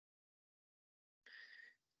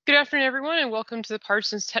Good afternoon, everyone, and welcome to the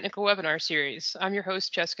Parsons Technical Webinar Series. I'm your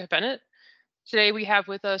host, Jessica Bennett. Today, we have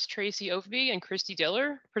with us Tracy Overby and Christy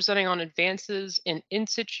Diller presenting on advances in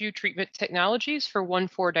in-situ treatment technologies for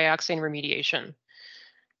 1,4-dioxane remediation.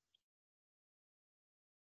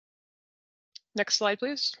 Next slide,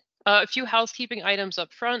 please. A few housekeeping items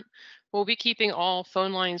up front. We'll be keeping all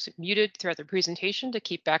phone lines muted throughout the presentation to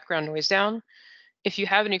keep background noise down. If you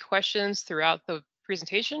have any questions throughout the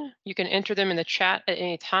presentation, you can enter them in the chat at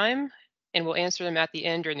any time, and we'll answer them at the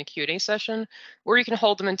end during the Q&A session, or you can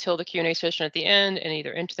hold them until the Q&A session at the end and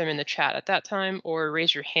either enter them in the chat at that time or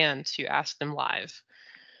raise your hand to ask them live.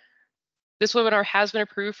 This webinar has been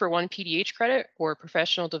approved for 1 PDH credit or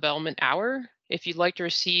professional development hour. If you'd like to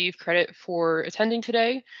receive credit for attending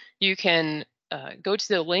today, you can go to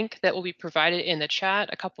the link that will be provided in the chat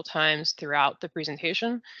a couple times throughout the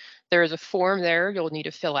presentation. There is a form there you'll need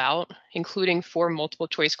to fill out, including 4 multiple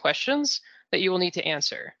choice questions that you will need to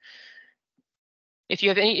answer. If you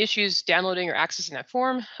have any issues downloading or accessing that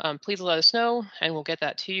form, please let us know and we'll get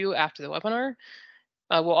that to you after the webinar.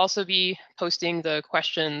 We'll also be posting the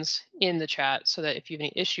questions in the chat so that if you have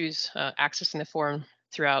any issues accessing the form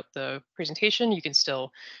throughout the presentation, you can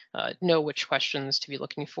still know which questions to be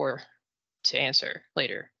looking for to answer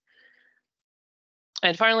later.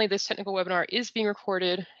 And finally, this technical webinar is being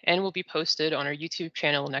recorded and will be posted on our YouTube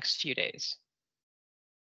channel the next few days.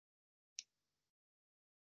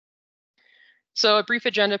 So a brief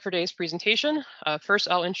agenda for today's presentation. First,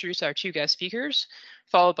 I'll introduce our 2 guest speakers,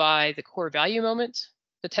 followed by the core value moment,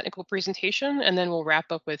 the technical presentation, and then we'll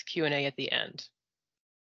wrap up with Q&A at the end.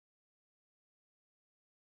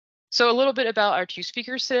 So a little bit about our 2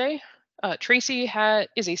 speakers today. Tracy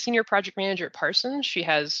is a senior project manager at Parsons. She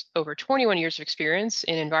has over 21 years of experience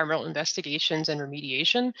in environmental investigations and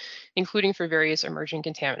remediation, including for various emerging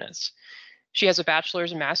contaminants. She has a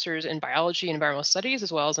bachelor's and master's in biology and environmental studies,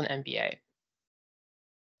 as well as an MBA.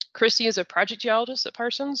 Christy is a project geologist at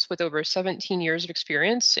Parsons with over 17 years of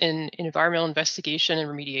experience in environmental investigation and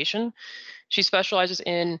remediation. She specializes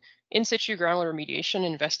in situ groundwater remediation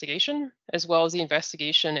and investigation, as well as the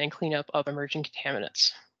investigation and cleanup of emerging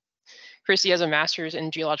contaminants. Christy has a master's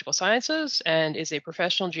in geological sciences and is a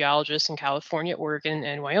professional geologist in California, Oregon,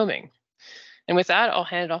 and Wyoming. And with that, I'll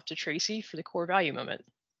hand it off to Tracy for the core value moment.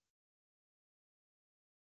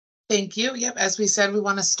 Thank you. Yep, as we said, we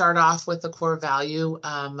want to start off with the core value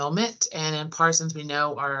moment. And in Parsons, we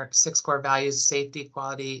know our 6 core values: safety,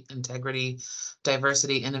 quality, integrity,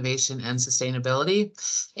 diversity, innovation, and sustainability.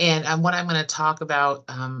 And what I'm going to talk about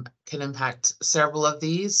can impact several of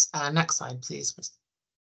these. Next slide, please.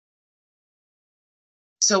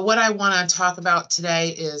 So what I want to talk about today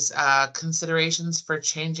is considerations for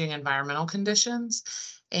changing environmental conditions.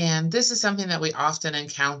 And this is something that we often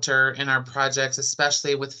encounter in our projects,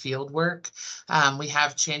 especially with field work. We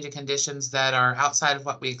have changing conditions that are outside of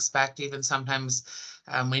what we expect. Even sometimes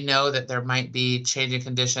we know that there might be changing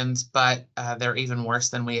conditions, but they're even worse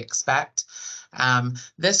than we expect.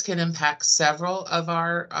 This can impact several of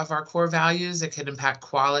our core values. It could impact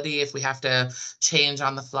quality if we have to change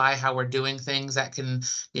on the fly how we're doing things. That can,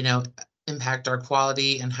 impact our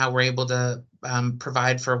quality and how we're able to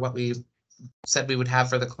provide for what we said we would have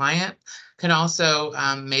for the client. Can also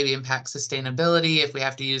maybe impact sustainability if we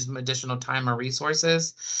have to use additional time or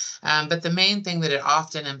resources. But the main thing that it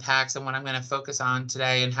often impacts, and what I'm going to focus on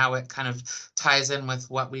today and how it kind of ties in with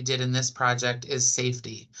what we did in this project, is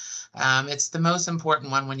safety. It's the most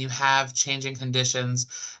important one when you have changing conditions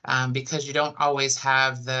because you don't always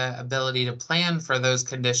have the ability to plan for those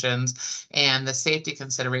conditions, and the safety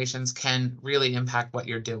considerations can really impact what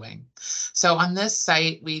you're doing. So on this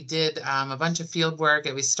site, we did a bunch of field work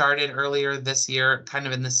that we started earlier this year, kind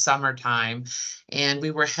of in the summertime, and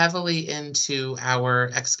we were heavily into our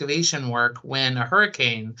excavation work when a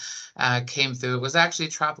hurricane came through. It was actually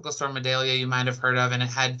Tropical Storm Idalia, you might have heard of, and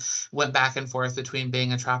it went back and forth between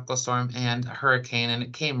being a tropical storm and a hurricane, and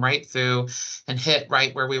it came right through and hit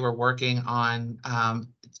right where we were working on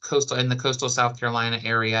in the coastal South Carolina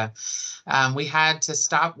area. We had to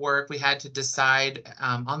stop work. We had to decide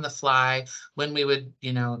on the fly when we would,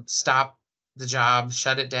 stop the job,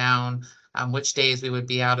 shut it down, which days we would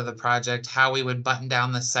be out of the project, how we would button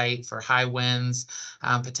down the site for high winds,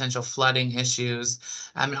 potential flooding issues.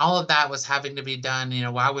 All of that was having to be done,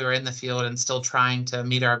 while we were in the field and still trying to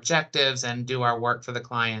meet our objectives and do our work for the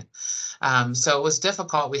client. So it was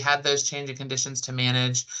difficult. We had those changing conditions to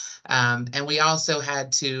manage. And we also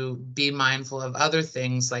had to be mindful of other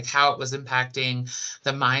things, like how it was impacting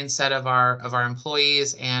the mindset of our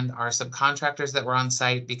employees and our subcontractors that were on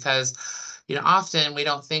site, because often we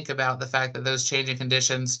don't think about the fact that those changing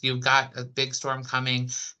conditions, you've got a big storm coming,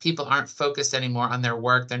 people aren't focused anymore on their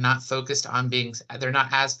work. They're not as focused on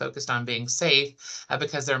being safe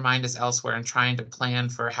because their mind is elsewhere and trying to plan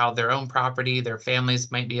for how their own property, their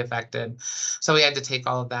families might be affected. So we had to take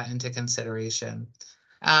all of that into consideration.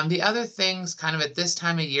 The other things kind of at this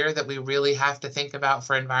time of year that we really have to think about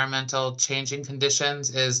for environmental changing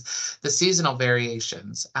conditions is the seasonal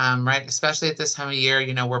variations, right? Especially at this time of year,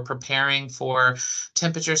 we're preparing for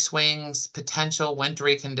temperature swings, potential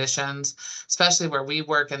wintry conditions, especially where we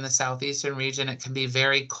work in the southeastern region. It can be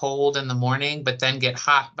very cold in the morning, but then get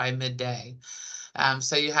hot by midday.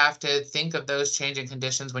 So you have to think of those changing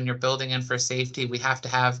conditions when you're building in for safety. We have to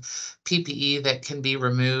have PPE that can be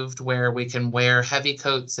removed where we can wear heavy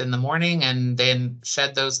coats in the morning and then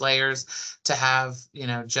shed those layers to have,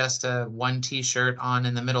 just a one t-shirt on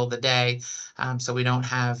in the middle of the day. So we don't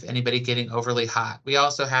have anybody getting overly hot. We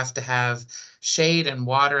also have to have shade and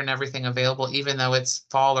water and everything available, even though it's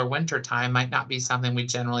fall or winter time, might not be something we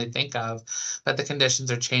generally think of, but the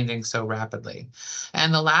conditions are changing so rapidly.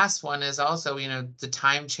 And the last one is also, the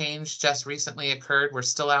time change just recently occurred. We're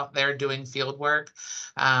still out there doing field work.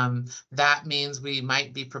 That means we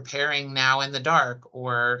might be preparing now in the dark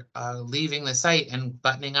or leaving the site and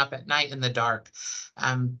buttoning up at night in the dark.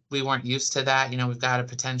 We weren't used to that. We've got to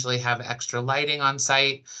potentially have extra lighting on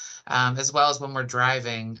site. As well as when we're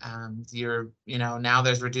driving, now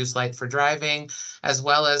there's reduced light for driving, as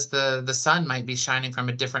well as the sun might be shining from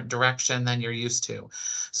a different direction than you're used to.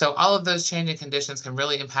 So all of those changing conditions can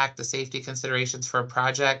really impact the safety considerations for a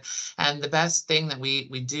project. And the best thing that we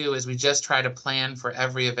do is we just try to plan for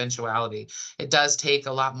every eventuality. It does take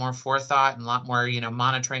a lot more forethought and a lot more,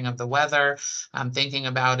 monitoring of the weather, thinking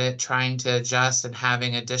about it, trying to adjust and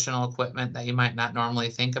having additional equipment that you might not normally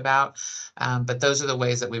think about. But those are the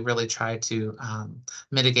ways that we really try to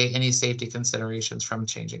mitigate any safety considerations from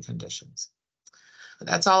changing conditions. But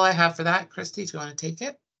that's all I have for that. Christy, do you want to take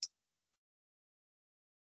it?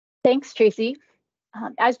 Thanks, Tracy.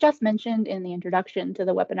 As just mentioned in the introduction to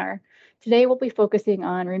the webinar, today we'll be focusing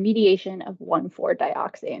on remediation of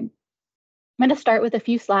 1,4-dioxane. I'm going to start with a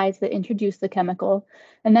few slides that introduce the chemical,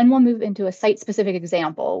 and then we'll move into a site-specific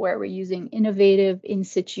example where we're using innovative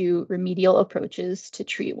in-situ remedial approaches to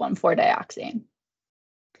treat 1,4-dioxane.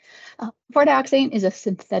 4-dioxane is a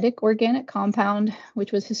synthetic organic compound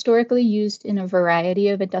which was historically used in a variety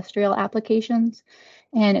of industrial applications,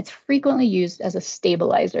 and it's frequently used as a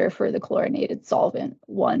stabilizer for the chlorinated solvent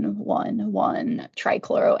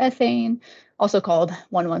 1,1,1-trichloroethane, also called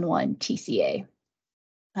 1,1,1-TCA.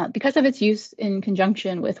 Because of its use in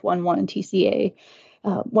conjunction with 1,1,1-TCA,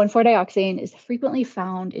 1,4-dioxane is frequently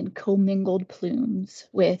found in commingled plumes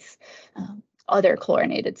with other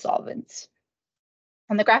chlorinated solvents.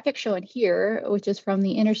 And the graphic shown here, which is from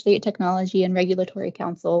the Interstate Technology and Regulatory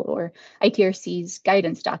Council, or ITRC's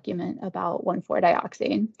guidance document about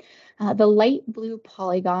 1,4-dioxane, the light blue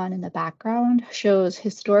polygon in the background shows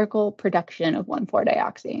historical production of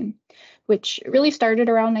 1,4-dioxane, which really started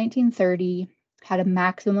around 1930, had a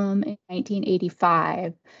maximum in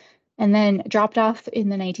 1985, and then dropped off in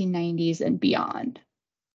the 1990s and beyond.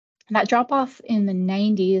 And that drop off in the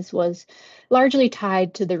 90s was largely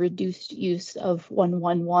tied to the reduced use of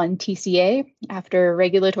 1,1,1-TCA after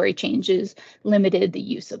regulatory changes limited the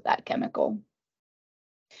use of that chemical.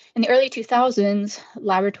 In the early 2000s,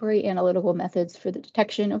 laboratory analytical methods for the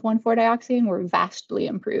detection of 1,4-dioxane were vastly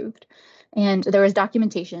improved, and there was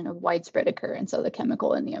documentation of widespread occurrence of the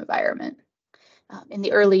chemical in the environment. In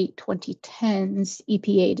the early 2010s,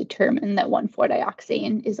 EPA determined that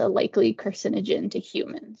 1,4-dioxane is a likely carcinogen to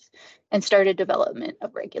humans and started development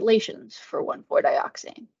of regulations for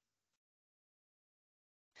 1,4-dioxane.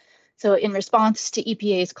 So in response to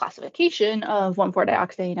EPA's classification of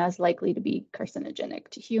 1,4-dioxane as likely to be carcinogenic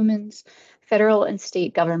to humans, federal and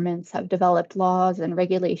state governments have developed laws and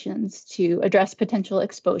regulations to address potential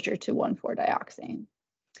exposure to 1,4-dioxane.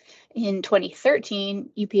 In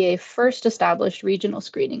 2013, EPA first established regional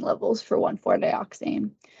screening levels for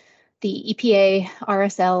 1,4-dioxane. The EPA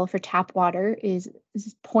RSL for tap water is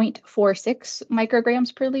 0.46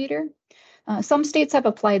 micrograms per liter. Some states have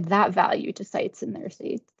applied that value to sites in their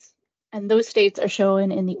states, and those states are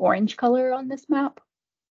shown in the orange color on this map.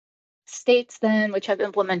 States then which have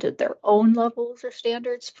implemented their own levels or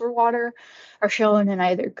standards for water are shown in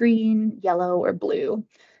either green, yellow, or blue,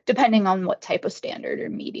 depending on what type of standard or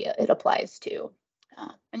media it applies to.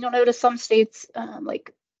 And you'll notice some states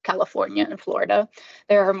like California and Florida,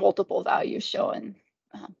 there are multiple values shown.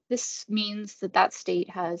 This means that that state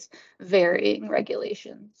has varying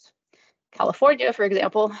regulations. California, for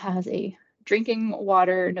example, has a drinking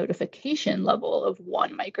water notification level of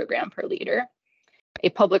 1 microgram per liter, a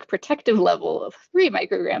public protective level of 3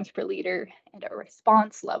 micrograms per liter, and a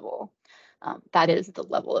response level. That is the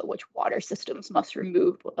level at which water systems must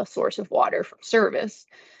remove a source of water from service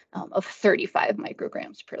of 35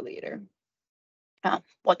 micrograms per liter.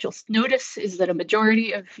 What you'll notice is that a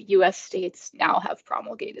majority of US states now have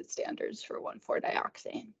promulgated standards for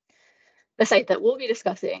 1,4-dioxane. The site that we'll be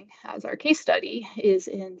discussing as our case study is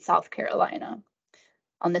in South Carolina.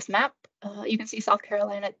 On this map, you can see South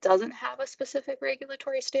Carolina doesn't have a specific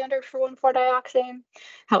regulatory standard for 1,4-dioxane.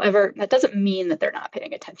 However, that doesn't mean that they're not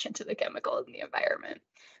paying attention to the chemical in the environment.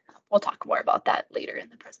 We'll talk more about that later in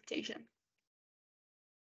the presentation.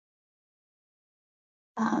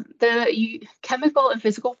 The chemical and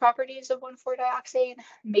physical properties of 1,4-dioxane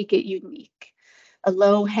make it unique. A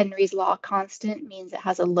low Henry's law constant means it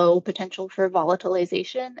has a low potential for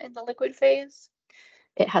volatilization in the liquid phase.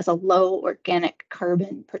 It has a low organic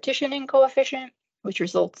carbon partitioning coefficient, which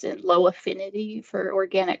results in low affinity for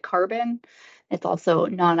organic carbon. It's also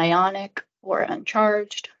non-ionic or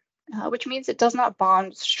uncharged, which means it does not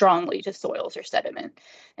bond strongly to soils or sediment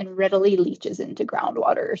and readily leaches into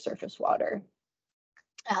groundwater or surface water.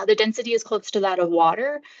 The density is close to that of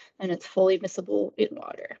water, and it's fully miscible in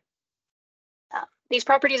water. These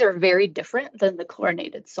properties are very different than the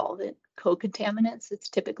chlorinated solvent co-contaminants it's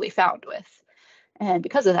typically found with. And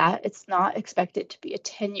because of that, it's not expected to be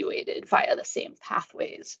attenuated via the same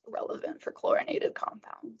pathways relevant for chlorinated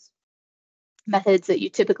compounds. Methods that you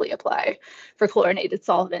typically apply for chlorinated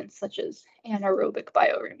solvents, such as anaerobic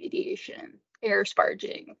bioremediation, air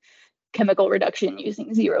sparging, chemical reduction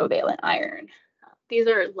using zero-valent iron, these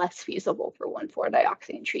are less feasible for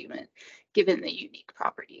 1,4-dioxane treatment, given the unique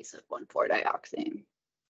properties of 1,4-dioxane.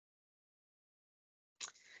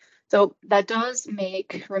 So that does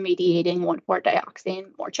make remediating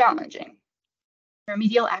 1,4-dioxane more challenging.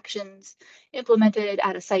 Remedial actions implemented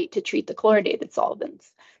at a site to treat the chlorinated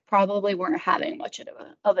solvents probably weren't having much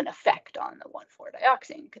of an effect on the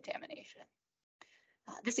 1,4-dioxane contamination.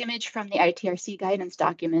 This image from the ITRC guidance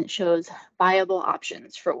document shows viable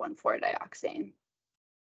options for 1,4-dioxane.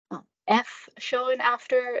 F shown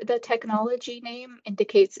after the technology name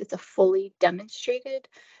indicates it's a fully demonstrated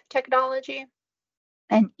technology,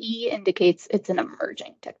 and E indicates it's an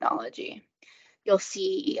emerging technology. You'll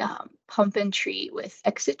see pump and treat with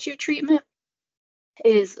In-Situ treatment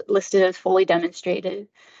is listed as fully demonstrated,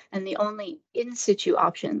 and the only In-Situ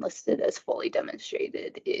option listed as fully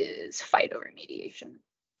demonstrated is phytoremediation.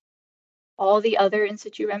 All the other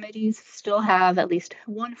In-Situ remedies still have at least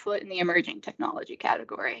 1 foot in the emerging technology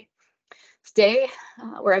category. Today,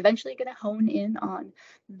 we're eventually going to hone in on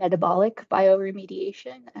metabolic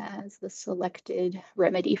bioremediation as the selected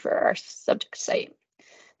remedy for our subject site.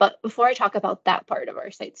 But before I talk about that part of our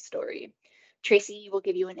site's story, Tracy will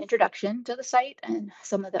give you an introduction to the site and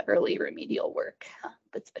some of the early remedial work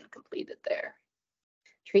that's been completed there.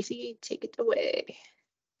 Tracy, take it away.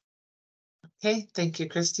 Okay, thank you,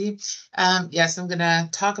 Christy. Yes, I'm going to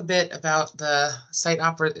talk a bit about the site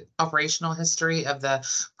operational history of the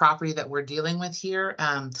property that we're dealing with here.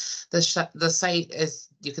 The site, as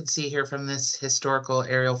you can see here from this historical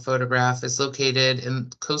aerial photograph, is located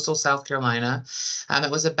in coastal South Carolina.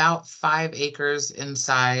 It was about 5 acres in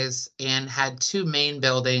size and had 2 main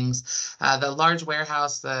buildings. The large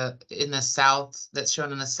warehouse in the south, that's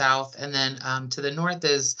shown in the south, and then to the north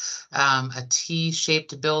is a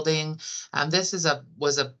T-shaped building. This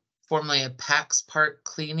was formerly a PAX Park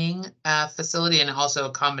cleaning facility and also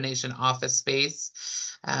a combination office space.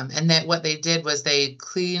 And that what they did was they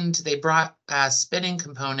brought spinning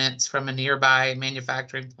components from a nearby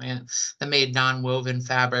manufacturing plant that made non-woven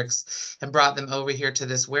fabrics and brought them over here to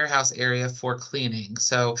this warehouse area for cleaning.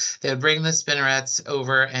 So they would bring the spinnerets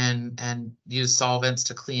over and use solvents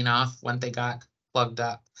to clean off when they got plugged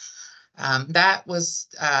up.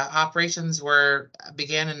 Operations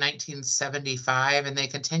began in 1975 and they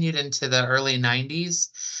continued into the early 90s.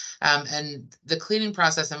 And the cleaning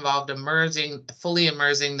process involved fully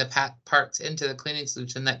immersing the parts into the cleaning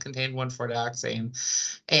solution that contained 1,4-dioxane.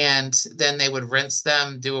 And then they would rinse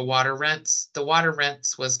them, do a water rinse. The water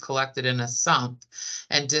rinse was collected in a sump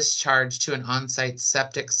and discharged to an on-site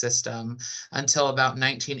septic system until about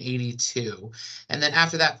 1982. And then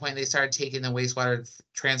after that point, they started taking the wastewater,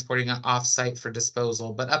 transporting it off-site for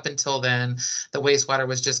disposal. But up until then, the wastewater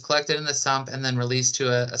was just collected in the sump and then released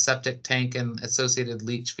to a septic tank and associated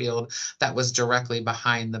leach field that was directly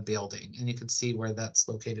behind the building. And you can see where that's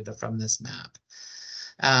located from this map.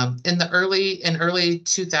 In early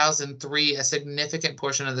 2003, a significant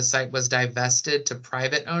portion of the site was divested to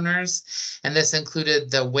private owners, and this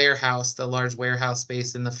included the warehouse, the large warehouse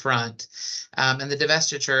space in the front. And the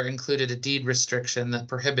divestiture included a deed restriction that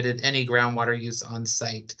prohibited any groundwater use on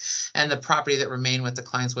site. And the property that remained with the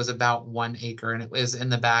clients was about 1 acre, and it was in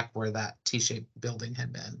the back where that T-shaped building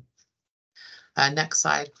had been. Next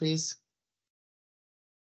slide, please.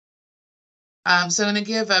 So I'm going to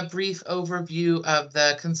give a brief overview of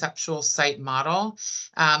the conceptual site model.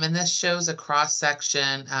 And this shows a cross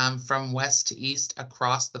section from west to east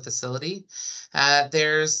across the facility.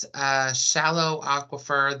 There's a shallow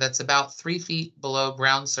aquifer that's about 3 feet below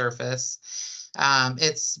ground surface.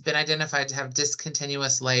 It's been identified to have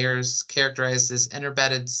discontinuous layers characterized as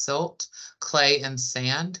interbedded silt, clay, and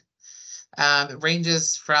sand. It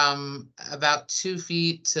ranges from about 2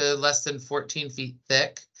 feet to less than 14 feet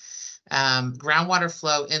thick. Groundwater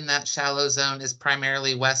flow in that shallow zone is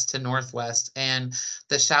primarily west to northwest, and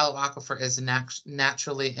the shallow aquifer is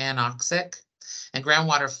naturally anoxic, and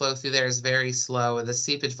groundwater flow through there is very slow. The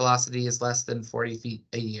seepage velocity is less than 40 feet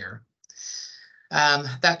a year.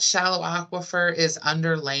 That shallow aquifer is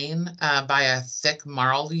underlain by a thick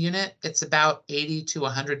marl unit. It's about 80 to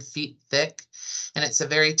 100 feet thick, and it's a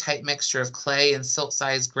very tight mixture of clay and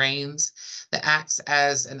silt-sized grains that acts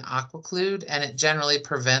as an aquiclude, and it generally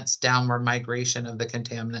prevents downward migration of the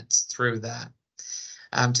contaminants through that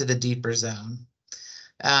to the deeper zone.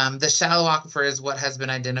 The shallow aquifer is what has been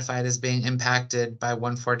identified as being impacted by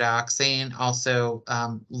 1,4-dioxane, also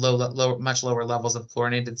much lower levels of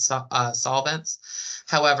chlorinated solvents.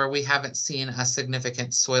 However, we haven't seen a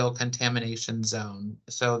significant soil contamination zone,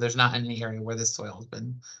 so there's not any area where this soil has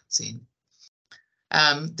been seen.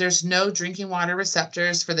 There's no drinking water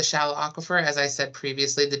receptors for the shallow aquifer. As I said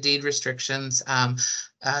previously, the deed restrictions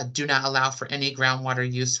do not allow for any groundwater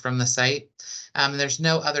use from the site. There's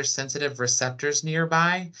no other sensitive receptors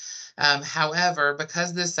nearby. However,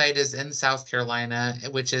 because this site is in South Carolina,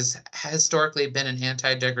 which has historically been an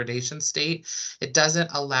anti-degradation state, it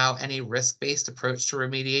doesn't allow any risk-based approach to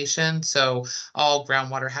remediation. So all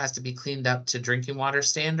groundwater has to be cleaned up to drinking water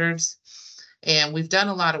standards. And we've done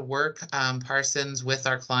a lot of work, Parsons, with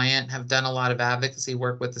our client, have done a lot of advocacy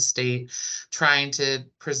work with the state, trying to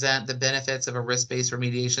present the benefits of a risk-based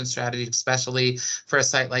remediation strategy, especially for a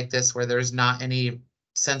site like this where there's not any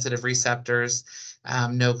sensitive receptors,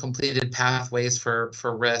 no completed pathways for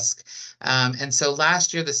risk. And so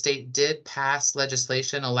last year, the state did pass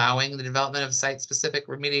legislation allowing the development of site-specific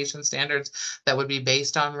remediation standards that would be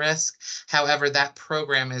based on risk. However, that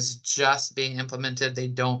program is just being implemented. They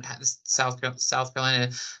don't have, South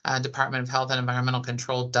Carolina Department of Health and Environmental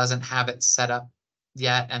Control doesn't have it set up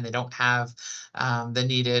yet, and they don't have the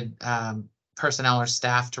needed personnel or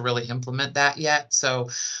staff to really implement that yet. So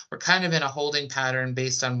we're kind of in a holding pattern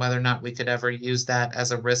based on whether or not we could ever use that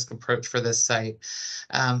as a risk approach for this site.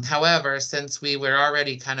 However, since we were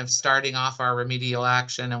already kind of starting off our remedial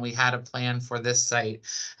action and we had a plan for this site,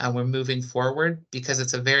 we're moving forward because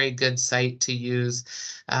it's a very good site to use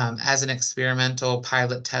as an experimental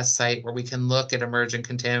pilot test site where we can look at emerging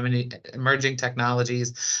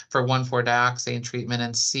technologies for 1,4-dioxane treatment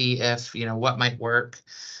and see if, what might work.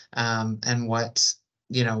 And what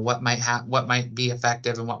might be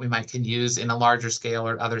effective and what we can use in a larger scale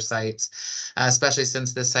or other sites, especially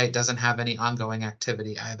since this site doesn't have any ongoing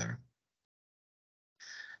activity either.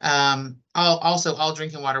 Also, all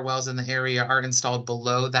drinking water wells in the area are installed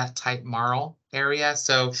below that tight marl area,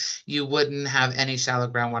 so you wouldn't have any shallow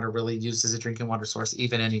groundwater really used as a drinking water source,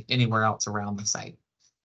 even anywhere else around the site.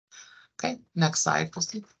 Okay, next slide,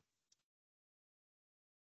 Christine.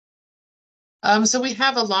 So we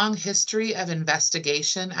have a long history of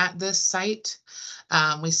investigation at this site.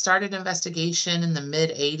 We started investigation in the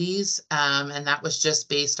mid-'80s, and that was just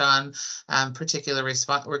based on particular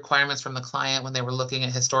requirements from the client when they were looking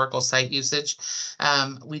at historical site usage.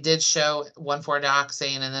 We did show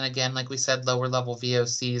 1,4-dioxane, and then again, like we said, lower level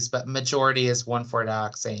VOCs, but majority is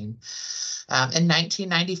 1,4-dioxane. In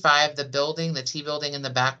 1995, the T-building in the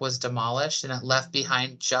back was demolished and it left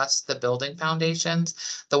behind just the building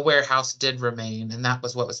foundations. The warehouse did remain, and that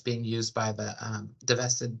was what was being used by the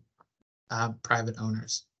divested private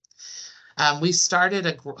owners. We started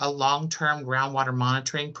a long-term groundwater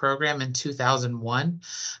monitoring program in 2001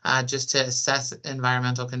 just to assess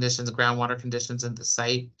environmental conditions, groundwater conditions at the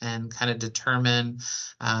site, and kind of determine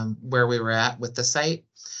where we were at with the site.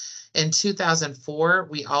 In 2004,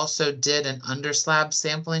 we also did an underslab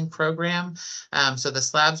sampling program. So the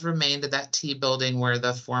slabs remained at that T building where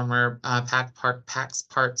the former PAX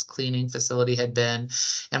parts cleaning facility had been.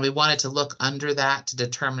 And we wanted to look under that to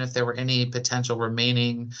determine if there were any potential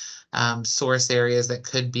remaining source areas that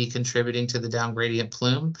could be contributing to the down gradient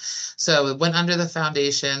plume. So it went under the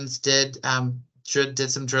foundations, did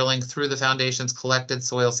some drilling through the foundations, collected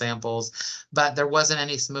soil samples, but there wasn't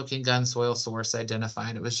any smoking gun soil source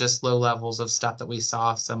identified. It was just low levels of stuff that we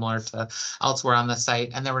saw similar to elsewhere on the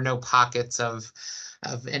site. And there were no pockets of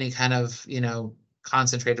any kind of,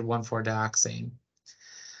 concentrated 1,4-dioxane.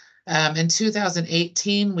 In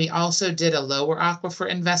 2018, we also did a lower aquifer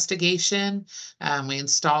investigation. We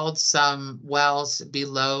installed some wells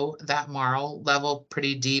below that marl level,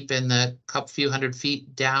 pretty deep in the few hundred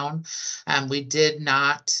feet down. We did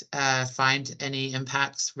not find any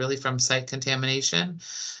impacts really from site contamination.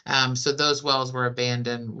 So those wells were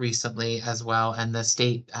abandoned recently as well, and the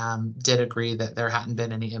state did agree that there hadn't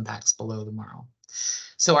been any impacts below the marl.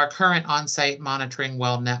 So our current on-site monitoring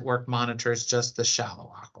well network monitors just the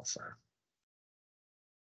shallow aquifer.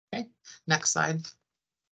 Okay, next slide.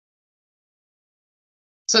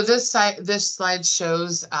 So this slide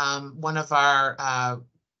shows one of our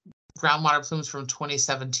groundwater plumes from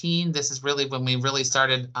 2017. This is really when we really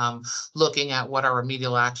started looking at what our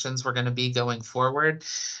remedial actions were going to be going forward.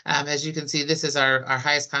 As you can see, this is our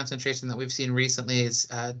highest concentration that we've seen recently is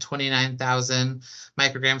 29,000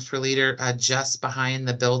 micrograms per liter just behind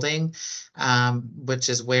the building, which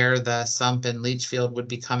is where the sump and leach field would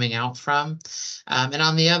be coming out from. And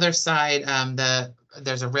on the other side,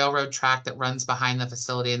 there's a railroad track that runs behind the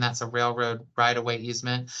facility, and that's a railroad right-of-way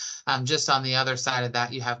easement. Just on the other side of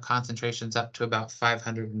that, you have concentrations up to about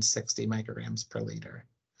 560 micrograms per liter.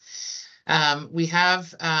 We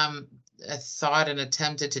have thought and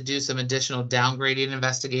attempted to do some additional downgrading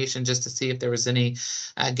investigation just to see if there was any,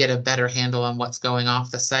 get a better handle on what's going off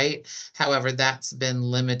the site. However, that's been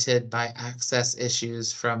limited by access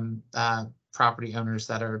issues from property owners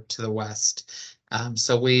that are to the west.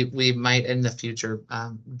 So we might in the future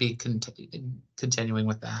be continuing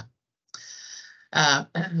with that.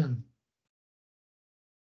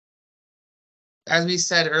 As we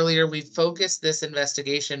said earlier, we focused this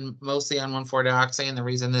investigation mostly on 1,4-dioxane. The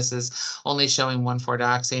reason this is only showing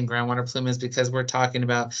 1,4-dioxane groundwater plume is because we're talking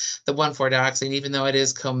about the 1,4-dioxane, even though it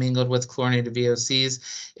is commingled with chlorinated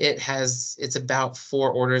VOCs, it's about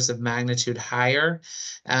 4 orders of magnitude higher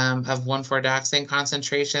of 1,4-dioxane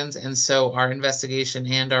concentrations. And so our investigation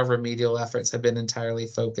and our remedial efforts have been entirely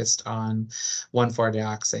focused on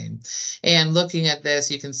 1,4-dioxane. And looking at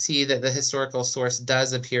this, you can see that the historical source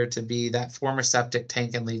does appear to be that former septic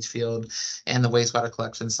tank and leach field and the wastewater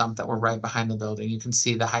collection sump that were right behind the building. You can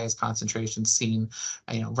see the highest concentration seen,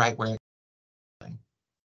 right where.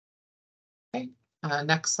 Okay,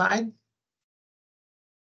 next slide.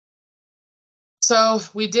 So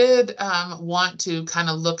we did want to kind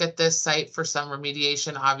of look at this site for some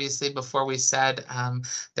remediation. Obviously, before we said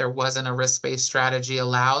there wasn't a risk-based strategy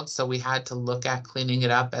allowed, so we had to look at cleaning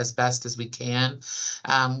it up as best as we can.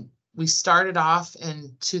 We started off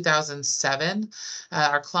in 2007.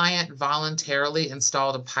 Our client voluntarily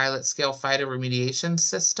installed a pilot scale phytoremediation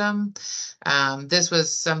system. This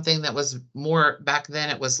was something that was more, back then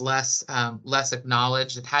it was less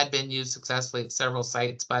acknowledged. It had been used successfully at several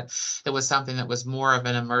sites, but it was something that was more of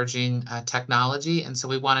an emerging technology. And so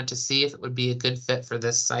we wanted to see if it would be a good fit for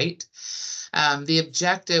this site. The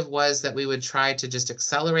objective was that we would try to just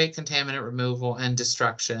accelerate contaminant removal and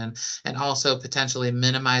destruction, and also potentially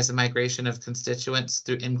minimize the migration of constituents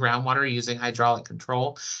in groundwater using hydraulic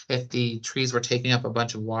control if the trees were taking up a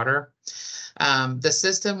bunch of water. The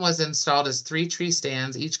system was installed as 3 tree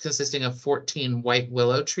stands, each consisting of 14 white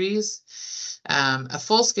willow trees. A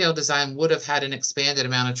full-scale design would have had an expanded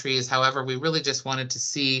amount of trees. However, we really just wanted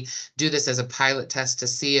to do this as a pilot test to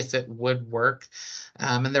see if it would work.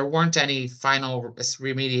 And there weren't any final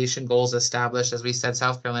remediation goals established. As we said,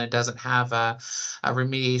 South Carolina doesn't have a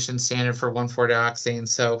remediation standard for 1,4-dioxane.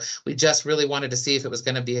 So we just really wanted to see if it was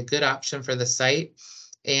going to be a good option for the site.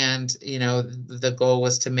 And, the goal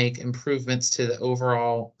was to make improvements to the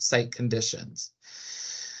overall site conditions.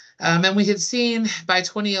 And we had seen by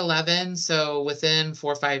 2011, so within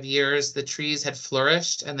 4 or 5 years, the trees had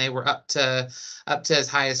flourished and they were up to as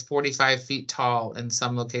high as 45 feet tall in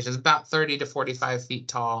some locations, about 30 to 45 feet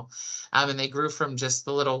tall. And they grew from just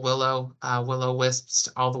the little willow wisps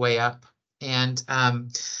all the way up. And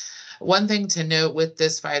One thing to note with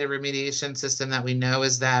this phytoremediation system that we know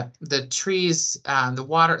is that the trees, the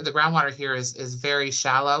groundwater here is very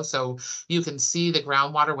shallow. So you can see the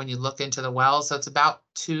groundwater when you look into the well. So it's about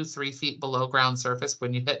 2-3 feet below ground surface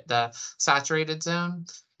when you hit the saturated zone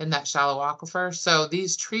in that shallow aquifer. So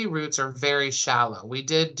these tree roots are very shallow. We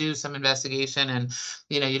did do some investigation, and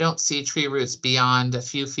you don't see tree roots beyond a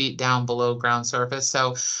few feet down below ground surface.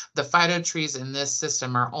 So the phyto trees in this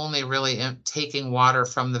system are only really taking water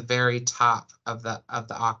from the very top of the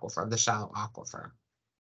aquifer, the shallow aquifer.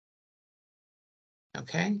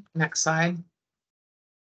 Okay, next slide.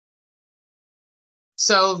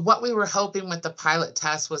 So what we were hoping with the pilot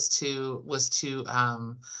test was to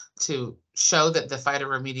show that the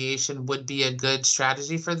phytoremediation would be a good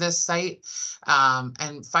strategy for this site.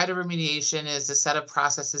 And phytoremediation is a set of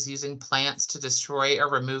processes using plants to destroy or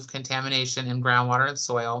remove contamination in groundwater and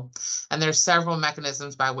soil. And there's several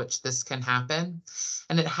mechanisms by which this can happen.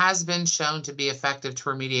 And it has been shown to be effective to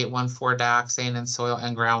remediate 1,4-dioxane in soil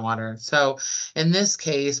and groundwater. So in this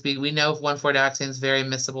case, we know 1,4-dioxane is very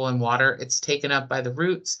miscible in water. It's taken up by the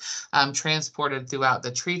roots, transported throughout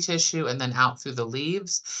the tree tissue, and then out through the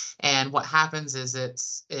leaves. And what happens is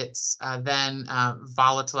it's then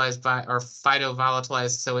volatilized by, or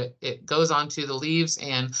phytovolatilized. So it goes onto the leaves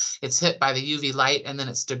and it's hit by the UV light, and then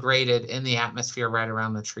it's degraded in the atmosphere right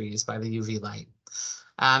around the trees by the UV light.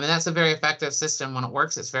 And that's a very effective system. When it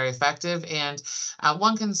works, it's very effective. And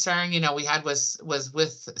one concern, we had was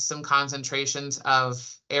with some concentrations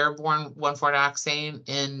of airborne 1,4-dioxane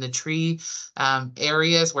in the tree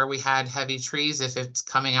areas where we had heavy trees. If it's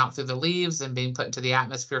coming out through the leaves and being put into the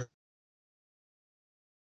atmosphere,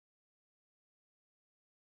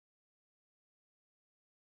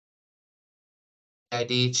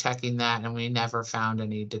 ID checking that, and we never found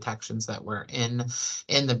any detections that were in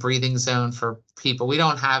the breathing zone for people. We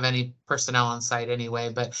don't have any personnel on site anyway,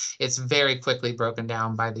 but it's very quickly broken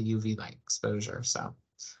down by the UV light exposure. So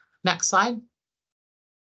next slide.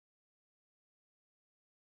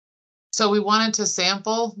 So we wanted to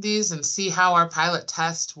sample these and see how our pilot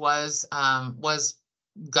test was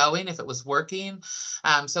going, if it was working.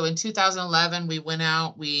 So in 2011, we went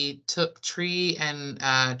out, we took tree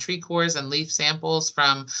cores and leaf samples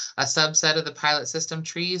from a subset of the pilot system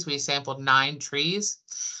trees. We sampled 9 trees.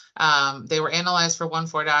 They were analyzed for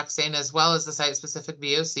 1,4-dioxane as well as the site-specific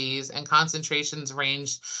VOCs, and concentrations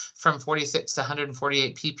ranged from 46 to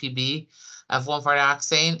 148 ppb of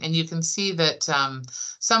 1,4-dioxane. And you can see that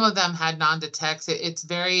some of them had non-detects. It's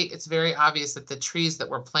very obvious that the trees that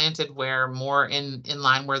were planted were more in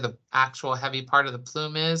line where the actual heavy part of the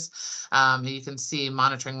plume is. You can see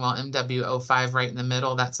monitoring well MW05 right in the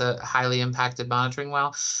middle. That's a highly impacted monitoring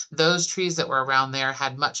well. Those trees that were around there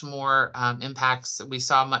had much more impacts. We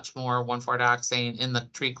saw much more 1,4-dioxane in the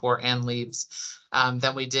tree core and leaves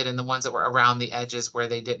than we did in the ones that were around the edges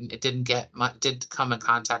where it didn't come in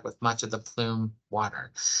contact with much of the plume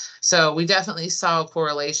water. So we definitely saw a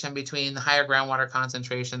correlation between the higher groundwater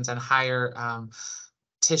concentrations and higher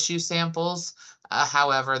tissue samples.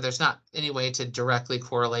 However, there's not any way to directly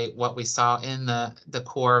correlate what we saw in the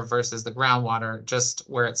core versus the groundwater. Just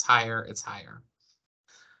where it's higher, it's higher.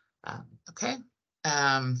 Okay.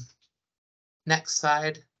 Next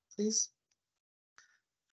slide, please.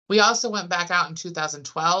 We also went back out in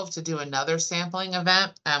 2012 to do another sampling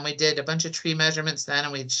event. We did a bunch of tree measurements then,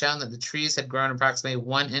 and we'd shown that the trees had grown approximately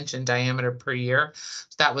 1 inch in diameter per year.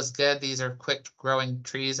 So that was good. These are quick growing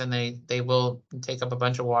trees, and they will take up a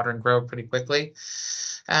bunch of water and grow pretty quickly.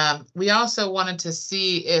 We also wanted to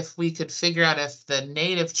see if we could figure out if the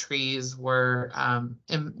native trees were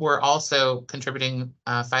also contributing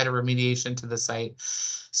phytoremediation to the site.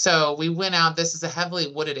 So we went out. This is a heavily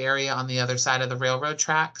wooded area on the other side of the railroad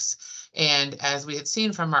tracks. And as we had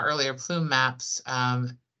seen from our earlier plume maps,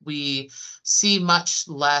 we see much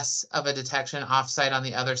less of a detection offsite on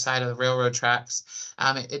the other side of the railroad tracks.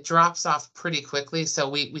 It drops off pretty quickly. So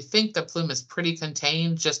we think the plume is pretty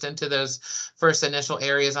contained just into those first initial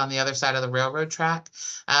areas on the other side of the railroad track.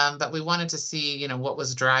 But we wanted to see, what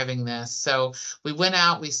was driving this. So we went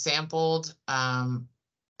out, we sampled,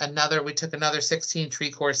 we took another 16 tree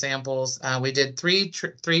core samples. We did three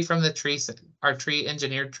from the trees, our tree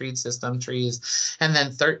engineered tree system trees, and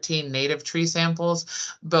then 13 native tree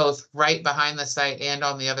samples, both right behind the site and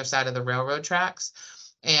on the other side of the railroad tracks.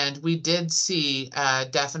 And we did see,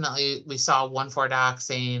 definitely, we saw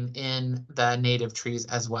 1,4-dioxane in the native trees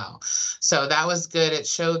as well. So that was good. It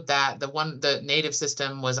showed that the native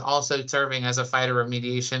system was also serving as a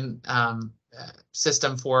phytoremediation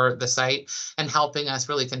system for the site and helping us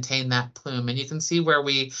really contain that plume. And you can see where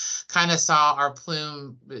we kind of saw our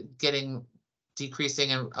plume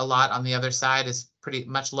decreasing a lot on the other side is pretty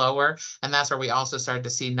much lower. And that's where we also started to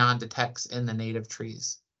see non-detects in the native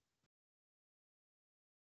trees.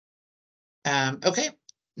 Okay,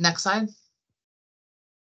 next slide.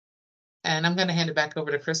 And I'm going to hand it back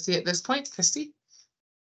over to Christy at this point. Christy?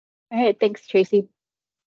 All right, thanks, Tracy.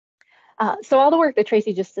 So all the work that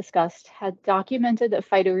Tracy just discussed had documented that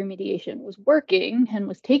phytoremediation was working and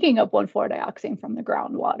was taking up 1,4-dioxane from the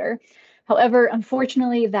groundwater. However,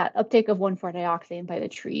 unfortunately, that uptake of 1,4-dioxane by the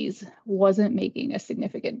trees wasn't making a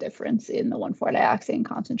significant difference in the 1,4-dioxane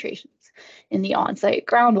concentrations in the on-site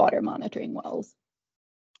groundwater monitoring wells.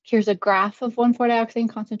 Here's a graph of 1,4-dioxane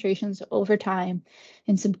concentrations over time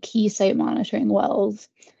in some key site monitoring wells.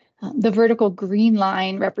 The vertical green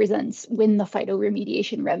line represents when the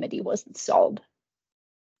phytoremediation remedy was installed.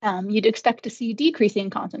 You'd expect to see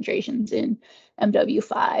decreasing concentrations in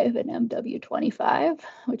MW5 and MW25,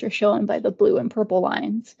 which are shown by the blue and purple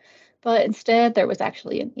lines. But instead, there was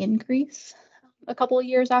actually an increase a couple of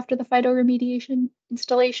years after the phytoremediation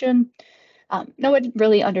installation. No one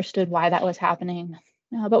really understood why that was happening.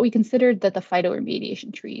 But we considered that the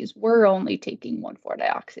phytoremediation trees were only taking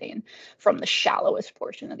 1,4-dioxane from the shallowest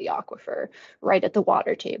portion of the aquifer, right at the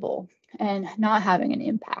water table, and not having an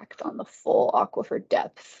impact on the full aquifer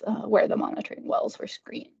depth where the monitoring wells were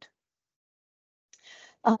screened.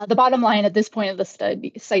 The bottom line at this point of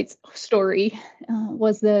the site's story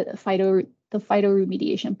was that the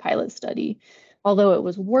phytoremediation pilot study, although it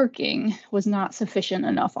was working, was not sufficient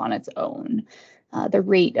enough on its own. The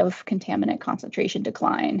rate of contaminant concentration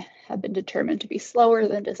decline had been determined to be slower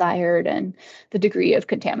than desired, and the degree of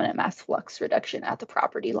contaminant mass flux reduction at the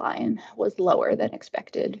property line was lower than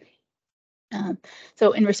expected.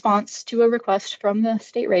 So in response to a request from the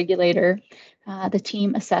state regulator, the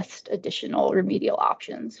team assessed additional remedial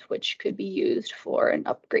options, which could be used for an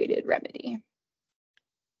upgraded remedy.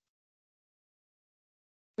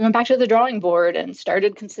 We went back to the drawing board and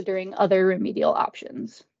started considering other remedial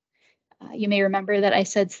options. You may remember that I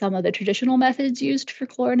said some of the traditional methods used for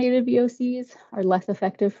chlorinated VOCs are less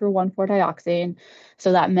effective for 1,4-dioxane.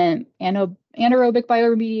 So that meant anaerobic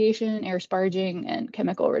bioremediation, air sparging, and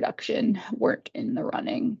chemical reduction weren't in the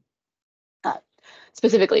running.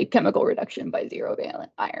 Specifically, chemical reduction by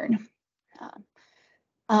zero-valent iron.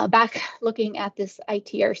 Back looking at this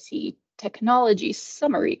ITRC technology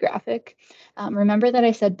summary graphic, remember that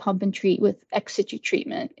I said pump and treat with ex-situ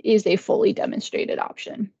treatment is a fully demonstrated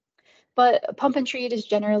option. But pump and treat is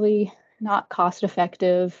generally not cost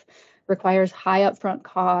effective, requires high upfront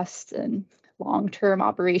costs and long-term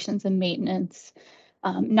operations and maintenance,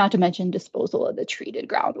 not to mention disposal of the treated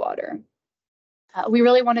groundwater. We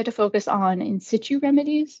really wanted to focus on in situ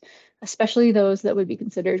remedies, especially those that would be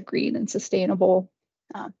considered green and sustainable.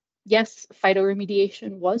 Yes,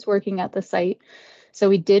 phytoremediation was working at the site, so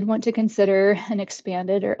we did want to consider an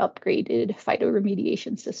expanded or upgraded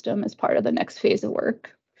phytoremediation system as part of the next phase of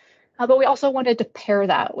work. But we also wanted to pair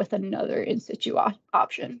that with another in-situ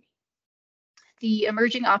option. The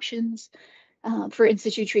emerging options for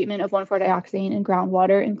in-situ treatment of 1,4-dioxane in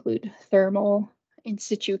groundwater include thermal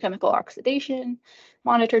in-situ chemical oxidation,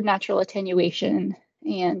 monitored natural attenuation,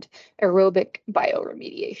 and aerobic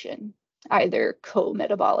bioremediation, either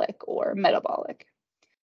co-metabolic or metabolic.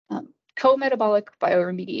 Co-metabolic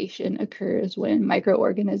bioremediation occurs when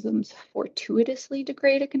microorganisms fortuitously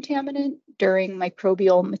degrade a contaminant during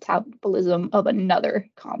microbial metabolism of another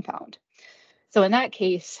compound. So in that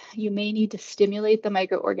case, you may need to stimulate the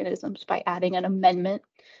microorganisms by adding an amendment,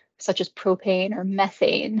 such as propane or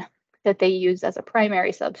methane, that they use as a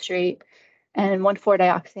primary substrate, and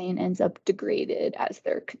 1,4-dioxane ends up degraded as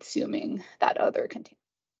they're consuming that other contaminant.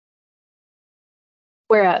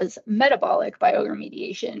 Whereas metabolic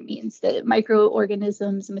bioremediation means that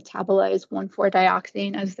microorganisms metabolize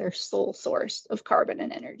 1,4-dioxane as their sole source of carbon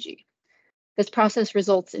and energy. This process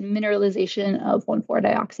results in mineralization of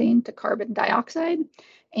 1,4-dioxane to carbon dioxide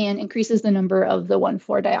and increases the number of the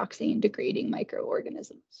 1,4-dioxane degrading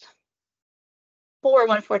microorganisms. For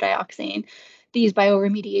 1,4-dioxane, these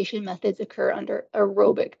bioremediation methods occur under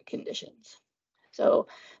aerobic conditions. So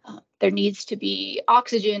there needs to be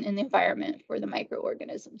oxygen in the environment for the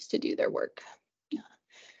microorganisms to do their work.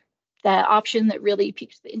 The option that really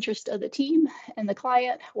piqued the interest of the team and the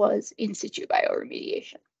client was in-situ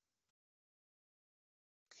bioremediation.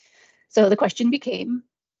 So the question became,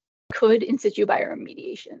 could in-situ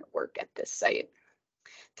bioremediation work at this site?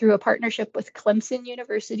 Through a partnership with Clemson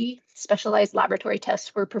University, specialized laboratory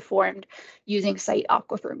tests were performed using site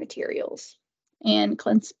aquifer materials. And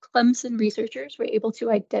Clemson researchers were able to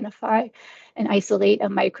identify and isolate a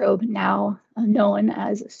microbe now known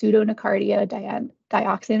as Pseudonocardia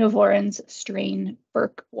dioxynovorans strain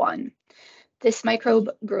Burke 1. This microbe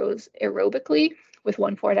grows aerobically with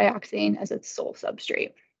 1,4-dioxane as its sole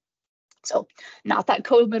substrate. So not that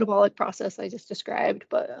co-metabolic process I just described,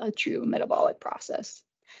 but a true metabolic process.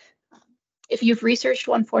 If you've researched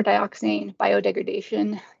 1,4-dioxane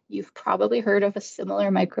biodegradation, you've probably heard of a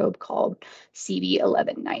similar microbe called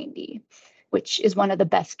CB1190, which is one of the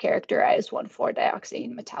best characterized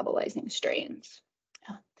 1,4-dioxane metabolizing strains.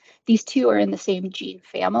 These two are in the same gene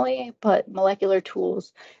family, but molecular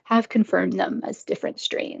tools have confirmed them as different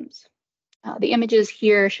strains. The images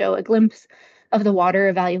here show a glimpse of the water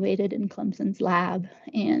evaluated in Clemson's lab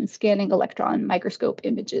and scanning electron microscope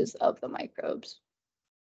images of the microbes.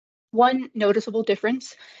 One noticeable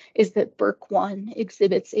difference is that BERK1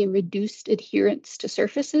 exhibits a reduced adherence to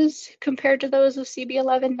surfaces compared to those of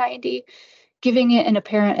CB1190, giving it an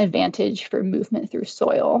apparent advantage for movement through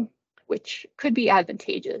soil, which could be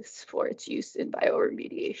advantageous for its use in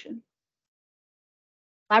bioremediation.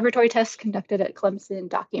 Laboratory tests conducted at Clemson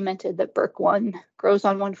documented that BERK1 grows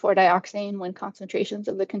on 1,4-dioxane when concentrations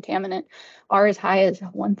of the contaminant are as high as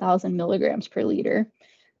 1,000 milligrams per liter,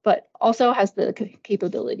 but also has the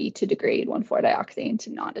capability to degrade 1,4-dioxane to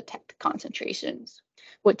non-detect concentrations,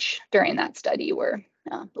 which during that study were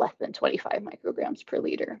less than 25 micrograms per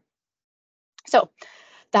liter. So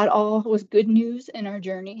that all was good news in our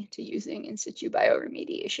journey to using in-situ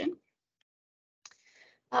bioremediation.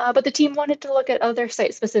 But the team wanted to look at other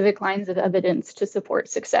site-specific lines of evidence to support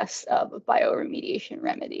success of a bioremediation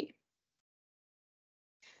remedy.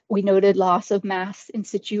 We noted loss of mass in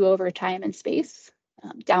situ over time and space.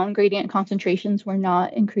 Down gradient concentrations were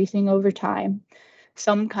not increasing over time.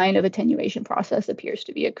 Some kind of attenuation process appears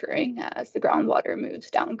to be occurring as the groundwater moves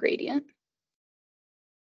down gradient.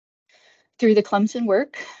 Through the Clemson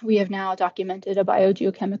work, we have now documented a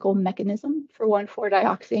biogeochemical mechanism for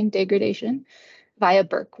 1,4-dioxane degradation via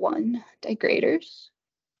BERK1 degraders.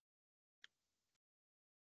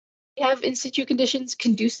 We have in situ conditions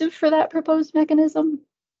conducive for that proposed mechanism?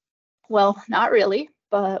 Well, not really,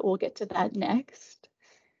 but we'll get to that next.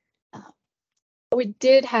 We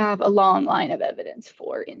did have a long line of evidence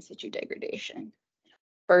for in situ degradation.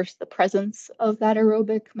 First, the presence of that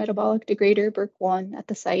aerobic metabolic degrader, BERK1, at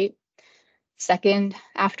the site. Second,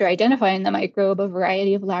 after identifying the microbe, a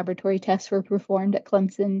variety of laboratory tests were performed at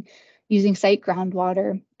Clemson using site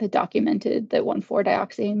groundwater that documented that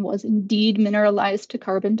 1,4-dioxane was indeed mineralized to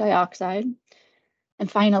carbon dioxide.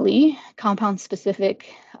 And finally,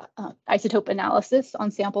 compound-specific isotope analysis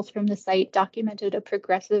on samples from the site documented a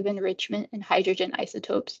progressive enrichment in hydrogen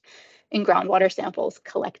isotopes in groundwater samples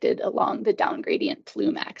collected along the downgradient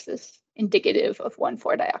plume axis, indicative of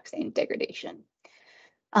 1,4-dioxane degradation.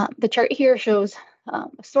 The chart here shows a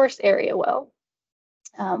source area well,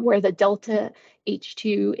 where the delta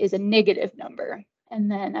H2 is a negative number. And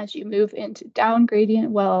then as you move into downgradient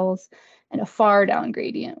wells and a far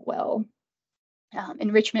downgradient well,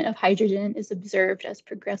 enrichment of hydrogen is observed as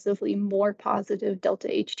progressively more positive delta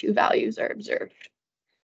H2 values are observed.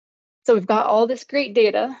 So we've got all this great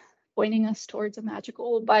data pointing us towards a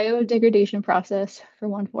magical biodegradation process for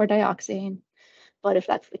 1,4-dioxane. But if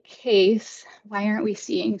that's the case, why aren't we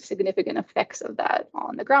seeing significant effects of that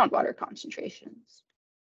on the groundwater concentrations?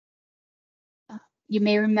 You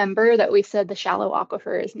may remember that we said the shallow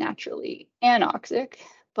aquifer is naturally anoxic,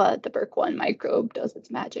 but the BERK1 microbe does its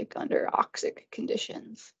magic under oxic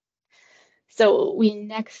conditions. So we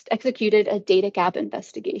next executed a data gap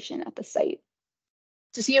investigation at the site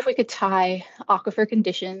to see if we could tie aquifer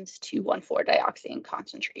conditions to 1,4-dioxane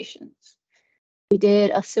concentrations. We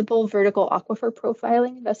did a simple vertical aquifer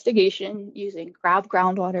profiling investigation using grab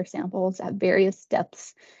groundwater samples at various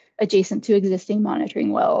depths adjacent to existing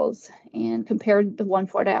monitoring wells and compared the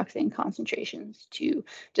 1,4-dioxane concentrations to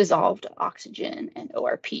dissolved oxygen and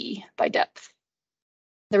ORP by depth.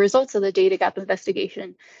 The results of the data gap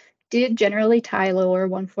investigation did generally tie lower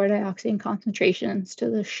 1,4-dioxane concentrations to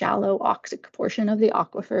the shallow oxic portion of the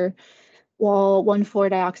aquifer, while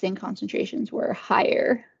 1,4-dioxane concentrations were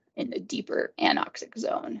higher in the deeper anoxic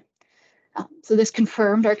zone. So this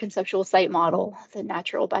confirmed our conceptual site model. The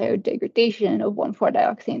natural biodegradation of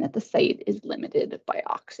 1,4-dioxane at the site is limited by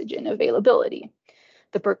oxygen availability.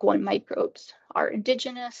 The BERK1 microbes are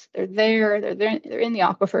indigenous, they're in the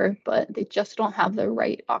aquifer, but they just don't have the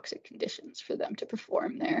right oxic conditions for them to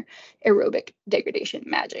perform their aerobic degradation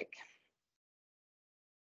magic.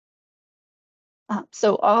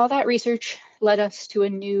 So all that research led us to a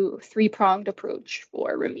new three-pronged approach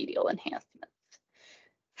for remedial enhancements.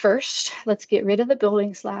 First, let's get rid of the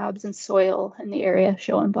building slabs and soil in the area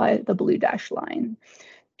shown by the blue dashed line,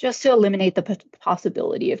 just to eliminate the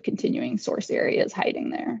possibility of continuing source areas hiding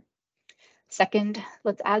there. Second,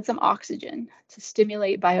 let's add some oxygen to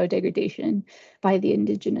stimulate biodegradation by the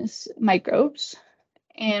indigenous microbes.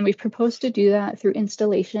 And we've proposed to do that through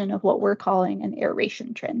installation of what we're calling an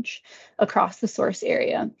aeration trench across the source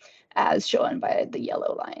area, as shown by the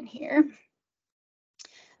yellow line here.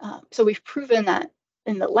 So we've proven that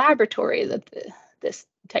in the laboratory that this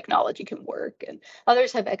technology can work, and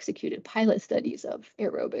others have executed pilot studies of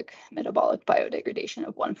aerobic metabolic biodegradation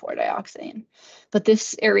of 1,4-dioxane. But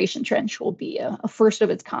this aeration trench will be a first of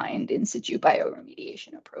its kind in situ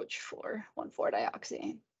bioremediation approach for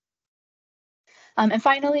 1,4-dioxane. And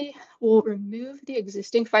finally, we'll remove the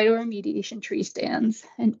existing phytoremediation tree stands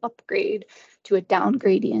and upgrade to a down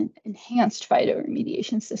gradient enhanced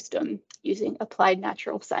phytoremediation system using applied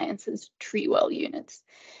natural sciences tree well units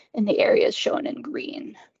in the areas shown in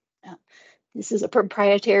green. This is a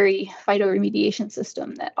proprietary phytoremediation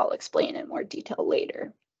system that I'll explain in more detail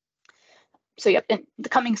later. So yep, in the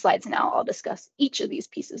coming slides now, I'll discuss each of these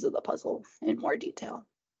pieces of the puzzle in more detail.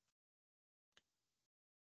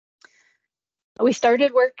 We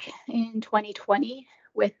started work in 2020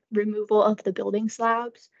 with removal of the building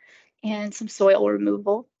slabs and some soil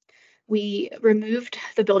removal. We removed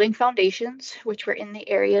the building foundations, which were in the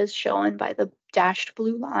areas shown by the dashed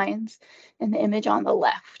blue lines in the image on the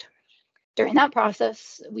left. During that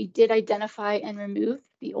process, we did identify and remove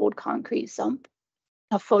the old concrete sump,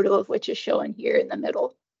 a photo of which is shown here in the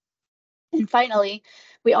middle. And finally,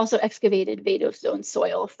 we also excavated vadose zone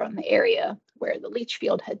soil from the area where the leach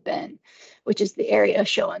field had been, which is the area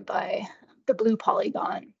shown by the blue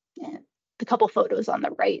polygon. And the couple photos on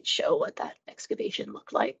the right show what that excavation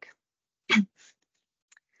looked like.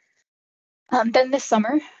 Then this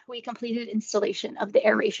summer, we completed installation of the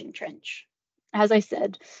aeration trench. As I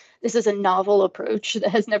said, this is a novel approach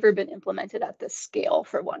that has never been implemented at this scale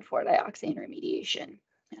for 1,4-dioxane remediation.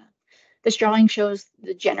 This drawing shows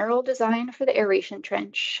the general design for the aeration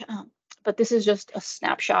trench, but this is just a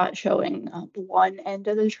snapshot showing one end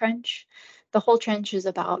of the trench. The whole trench is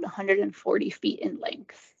about 140 feet in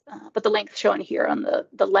length, but the length shown here on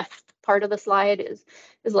the left part of the slide is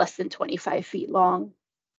less than 25 feet long.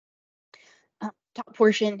 Top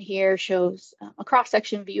portion here shows a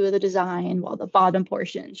cross-section view of the design, while the bottom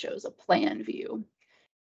portion shows a plan view.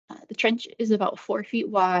 The trench is about 4 feet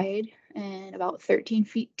wide and about 13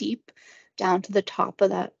 feet deep down to the top of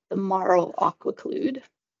the marl aquiclude.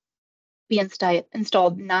 We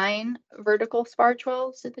installed 9 vertical sparge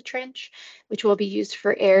wells in the trench, which will be used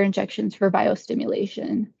for air injections for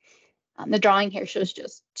biostimulation. The drawing here shows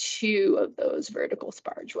just 2 of those vertical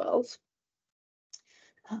sparge wells.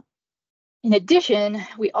 In addition,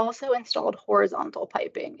 we also installed horizontal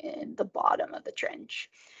piping in the bottom of the trench,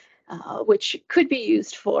 which could be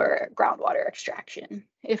used for groundwater extraction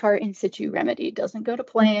if our in-situ remedy doesn't go to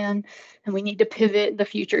plan and we need to pivot in the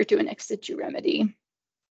future to an ex-situ remedy.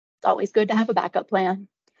 It's always good to have a backup plan.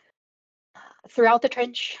 Throughout the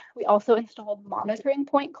trench, we also installed monitoring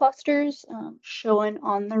point clusters shown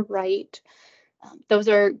on the right. Those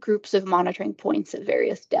are groups of monitoring points at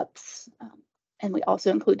various depths. And we also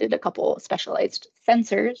included a couple specialized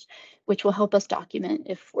sensors, which will help us document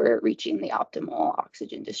if we're reaching the optimal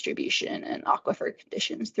oxygen distribution and aquifer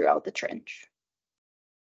conditions throughout the trench.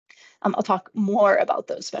 I'll talk more about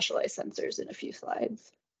those specialized sensors in a few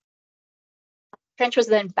slides. The trench was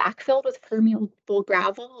then backfilled with permeable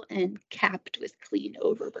gravel and capped with clean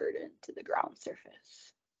overburden to the ground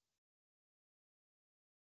surface.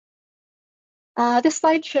 This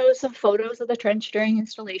slide shows some photos of the trench during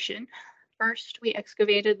installation. First, we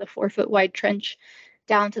excavated the 4-foot wide trench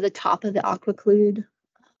down to the top of the aquiclude.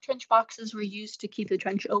 Trench boxes were used to keep the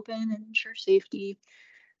trench open and ensure safety.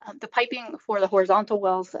 The piping for the horizontal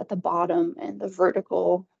wells at the bottom and the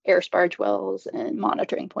vertical air sparge wells and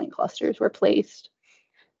monitoring point clusters were placed.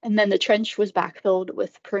 And then the trench was backfilled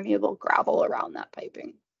with permeable gravel around that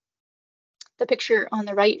piping. The picture on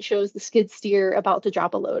the right shows the skid steer about to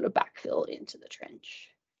drop a load of backfill into the trench.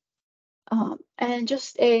 And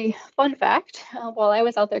just a fun fact, while I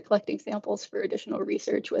was out there collecting samples for additional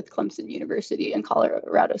research with Clemson University and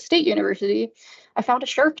Colorado State University, I found a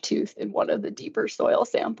sharp tooth in one of the deeper soil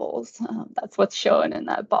samples. That's what's shown in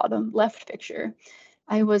that bottom left picture.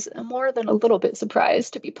 I was more than a little bit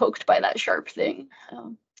surprised to be poked by that sharp thing,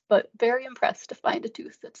 but very impressed to find a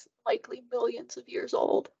tooth that's likely millions of years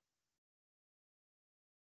old.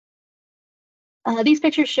 These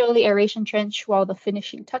pictures show the aeration trench while the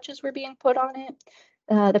finishing touches were being put on it.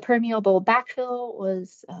 The permeable backfill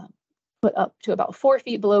was put up to about 4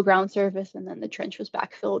 feet below ground surface, and then the trench was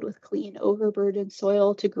backfilled with clean overburdened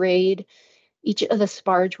soil to grade. Each of the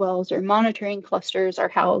sparge wells or monitoring clusters are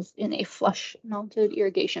housed in a flush mounted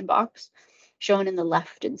irrigation box shown in the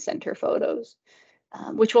left and center photos.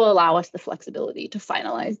 which will allow us the flexibility to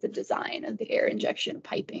finalize the design of the air injection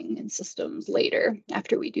piping and systems later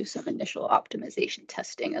after we do some initial optimization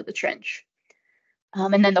testing of the trench.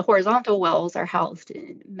 And then the horizontal wells are housed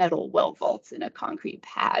in metal well vaults in a concrete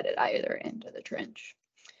pad at either end of the trench.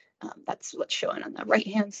 That's what's shown on the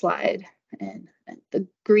right-hand slide. And the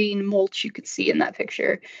green mulch you could see in that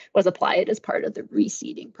picture was applied as part of the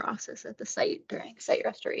reseeding process at the site during site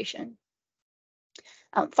restoration.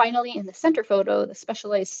 Finally, in the center photo, the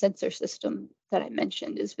specialized sensor system that I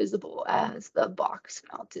mentioned is visible as the box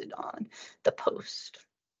mounted on the post.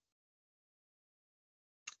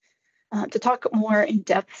 To talk more in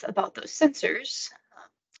depth about those sensors,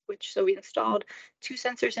 so we installed 2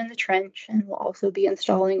 sensors in the trench, and we'll also be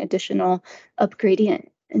installing additional up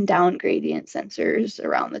gradient and down gradient sensors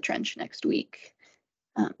around the trench next week.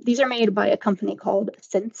 These are made by a company called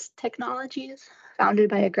Sense Technologies, founded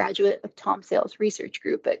by a graduate of Tom Sales Research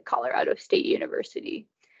Group at Colorado State University.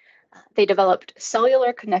 They developed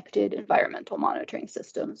cellular connected environmental monitoring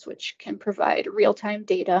systems, which can provide real-time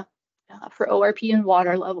data for ORP and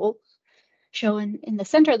water levels. Shown in the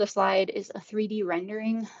center of the slide is a 3D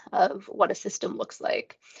rendering of what a system looks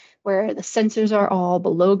like, where the sensors are all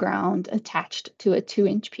below ground attached to a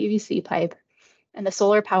 2-inch PVC pipe, and the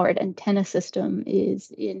solar-powered antenna system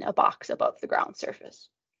is in a box above the ground surface.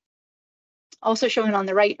 Also shown on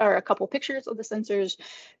the right are a couple pictures of the sensors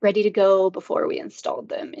ready to go before we installed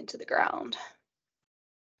them into the ground.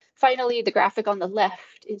 Finally, the graphic on the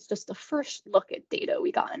left is just the first look at data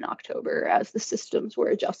we got in October as the systems were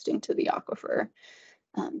adjusting to the aquifer.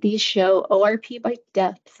 These show ORP by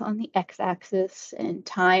depth on the x-axis and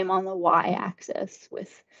time on the y-axis,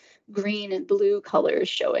 with green and blue colors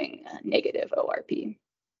showing negative ORP.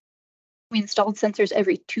 We installed sensors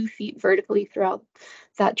every 2 feet vertically throughout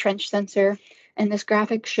that trench sensor, and this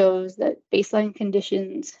graphic shows that baseline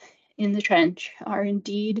conditions in the trench are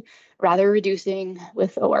indeed rather reducing,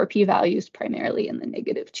 with ORP values primarily in the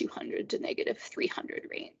 -200 to -300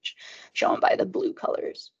 range, shown by the blue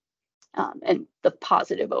colors. And the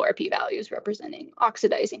positive ORP values representing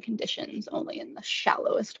oxidizing conditions only in the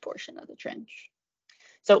shallowest portion of the trench.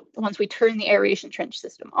 So once we turn the aeration trench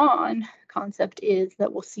system on, concept is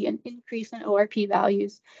that we'll see an increase in ORP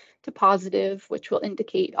values to positive, which will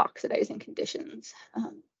indicate oxidizing conditions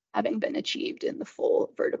having been achieved in the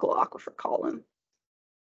full vertical aquifer column.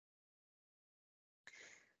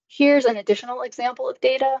 Here's an additional example of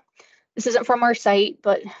data. This isn't from our site,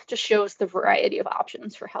 but just shows the variety of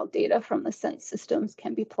options for how data from the Sense systems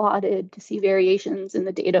can be plotted to see variations in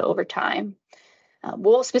the data over time.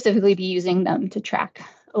 We'll specifically be using them to track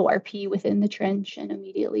ORP within the trench and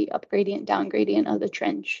immediately up gradient, down gradient of the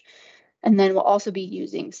trench. And then we'll also be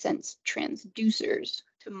using Sense transducers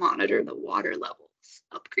to monitor the water levels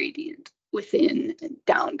up gradient within and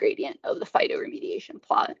down gradient of the phytoremediation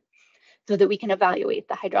plot, so that we can evaluate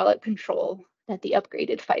the hydraulic control that the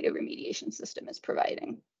upgraded phytoremediation system is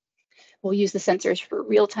providing. We'll use the sensors for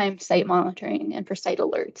real-time site monitoring and for site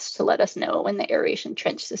alerts to let us know when the aeration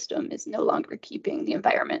trench system is no longer keeping the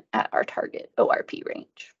environment at our target ORP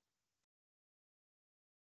range.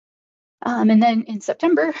 And then in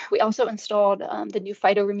September, we also installed the new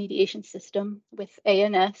phytoremediation system with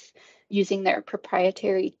ANS using their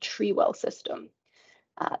proprietary tree well system.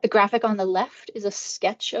 The graphic on the left is a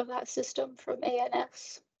sketch of that system from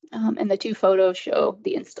ANS, and the 2 photos show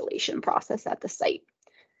the installation process at the site.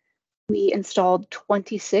 We installed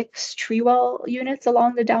 26 tree well units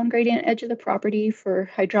along the down gradient edge of the property for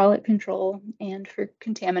hydraulic control and for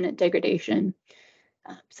contaminant degradation.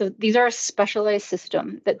 So these are a specialized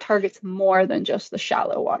system that targets more than just the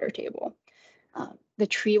shallow water table. The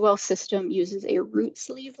tree well system uses a root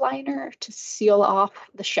sleeve liner to seal off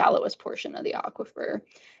the shallowest portion of the aquifer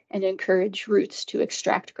and encourage roots to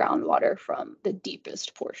extract groundwater from the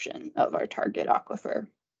deepest portion of our target aquifer.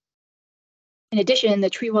 In addition, the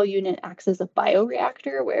tree well unit acts as a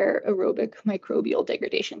bioreactor where aerobic microbial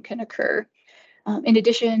degradation can occur, in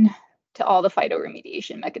addition to all the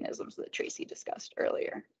phytoremediation mechanisms that Tracy discussed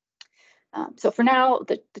earlier. So for now,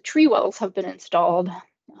 the tree wells have been installed,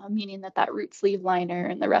 meaning that root sleeve liner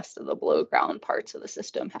and the rest of the below ground parts of the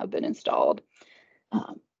system have been installed.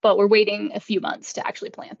 But we're waiting a few months to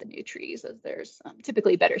actually plant the new trees, as there's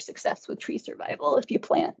typically better success with tree survival if you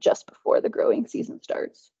plant just before the growing season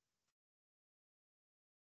starts.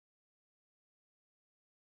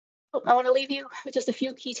 I want to leave you with just a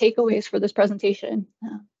few key takeaways for this presentation.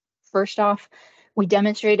 First off, we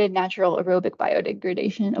demonstrated natural aerobic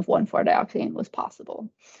biodegradation of 1,4-dioxane was possible,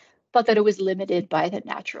 but that it was limited by the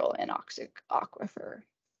natural anoxic aquifer.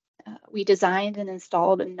 We designed and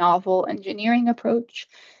installed a novel engineering approach,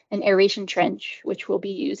 an aeration trench, which will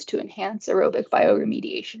be used to enhance aerobic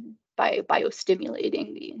bioremediation by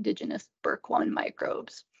biostimulating the indigenous BERK1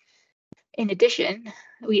 microbes. In addition,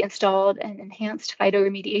 we installed an enhanced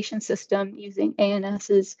phytoremediation system using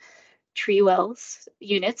ANS's tree wells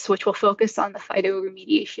units, which will focus on the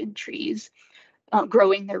phytoremediation trees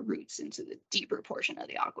growing their roots into the deeper portion of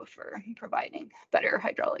the aquifer, providing better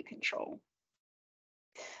hydraulic control.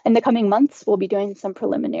 In the coming months, we'll be doing some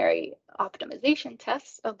preliminary optimization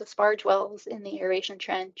tests of the sparge wells in the aeration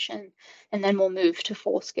trench, and then we'll move to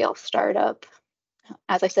full-scale startup.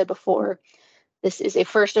 As I said before, this is a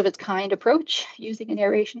first of its kind approach using an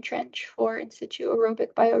aeration trench for in situ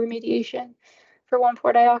aerobic bioremediation for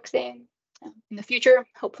 1,4-dioxane. In the future,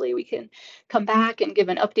 hopefully we can come back and give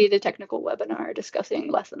an updated technical webinar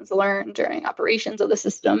discussing lessons learned during operations of the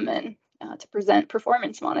system and to present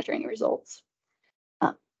performance monitoring results.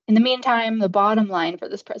 In the meantime, the bottom line for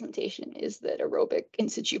this presentation is that aerobic in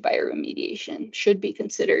situ bioremediation should be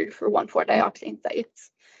considered for 1,4-dioxane sites.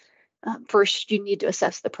 First, you need to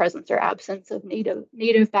assess the presence or absence of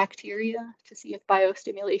native bacteria to see if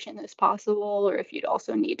biostimulation is possible, or if you'd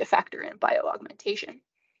also need to factor in bioaugmentation.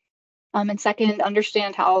 And second,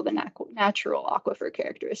 understand how the natural aquifer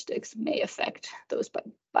characteristics may affect those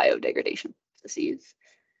biodegradation processes.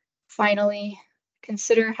 Finally,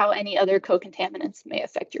 consider how any other co-contaminants may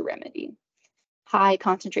affect your remedy. High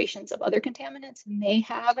concentrations of other contaminants may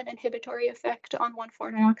have an inhibitory effect on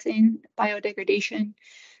 1,4-dioxane biodegradation,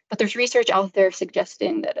 but there's research out there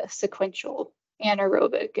suggesting that a sequential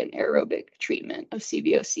anaerobic and aerobic treatment of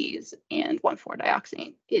CVOCs and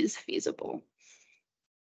 1,4-dioxane is feasible.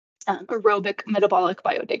 Aerobic metabolic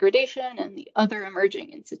biodegradation and the other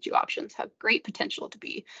emerging in situ options have great potential to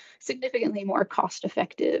be significantly more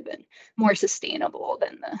cost-effective and more sustainable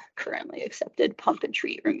than the currently accepted pump and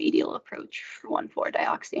treat remedial approach for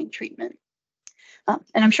 1,4-dioxane treatment.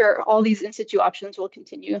 And I'm sure all these in situ options will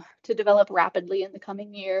continue to develop rapidly in the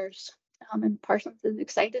coming years. And Parsons is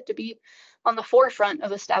excited to be on the forefront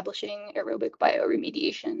of establishing aerobic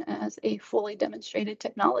bioremediation as a fully demonstrated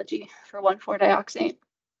technology for 1,4-dioxane.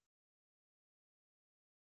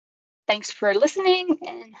 Thanks for listening,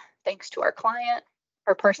 and thanks to our client,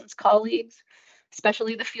 our Parsons colleagues,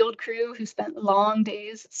 especially the field crew who spent long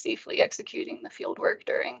days safely executing the field work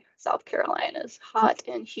during South Carolina's hot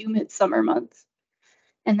and humid summer months.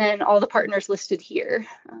 And then all the partners listed here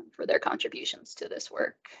for their contributions to this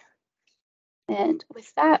work. And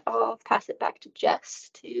with that, I'll pass it back to Jess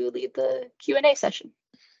to lead the Q&A session.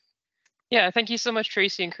 Yeah, thank you so much,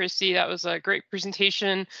 Tracy and Christy. That was a great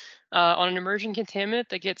presentation on an emerging contaminant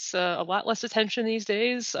that gets a lot less attention these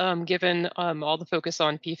days, given all the focus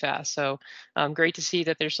on PFAS. So great to see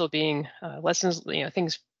that there's still being lessons,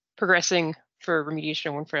 things progressing for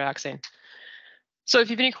remediation of 1,4-dioxane. So if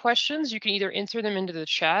you have any questions, you can either enter them into the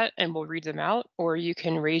chat and we'll read them out, or you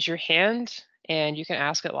can raise your hand and you can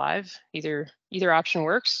ask it live. Either option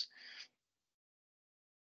works.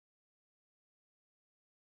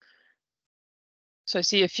 So I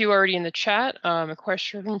see a few already in the chat. A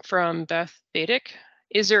question from Beth Badic.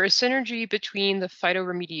 Is there a synergy between the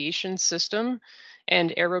phytoremediation system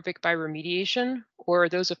and aerobic bioremediation, or are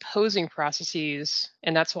those opposing processes,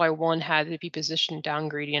 and that's why one had to be positioned down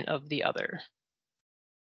gradient of the other?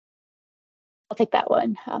 I'll take that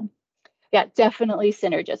one. Yeah, definitely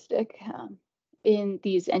synergistic. In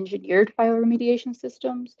these engineered bioremediation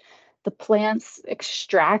systems, the plants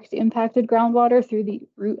extract impacted groundwater through the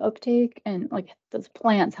root uptake, and those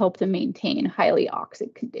plants help to maintain highly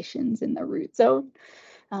oxic conditions in the root zone,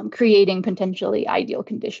 creating potentially ideal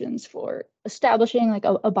conditions for establishing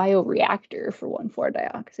a bioreactor for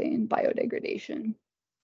 1,4-dioxane biodegradation.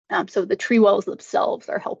 So the tree wells themselves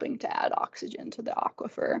are helping to add oxygen to the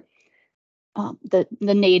aquifer. The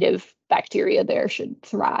native bacteria there should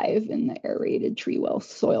thrive in the aerated tree well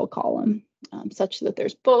soil column, such that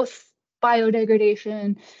there's both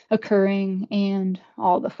biodegradation occurring and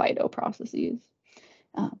all the phyto processes.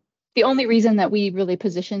 The only reason that we really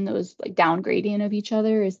position those down gradient of each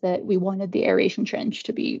other is that we wanted the aeration trench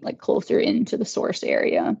to be closer into the source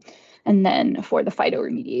area, and then for the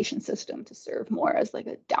phytoremediation system to serve more as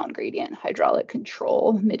a down gradient hydraulic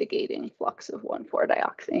control, mitigating flux of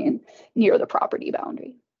 1,4-dioxane near the property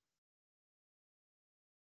boundary.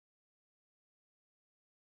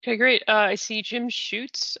 Okay, great. I see Jim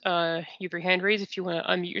Schutz. You have your hand raised. If you want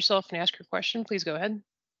to unmute yourself and ask your question, please go ahead.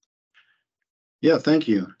 Yeah, thank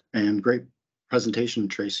you. And great presentation,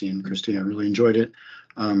 Tracy and Christy. I really enjoyed it.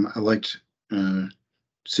 I liked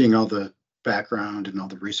seeing all the background and all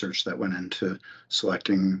the research that went into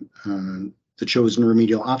selecting the chosen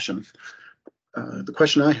remedial option. the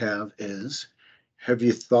question I have is, have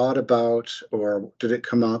you thought about, or did it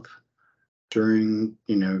come up during,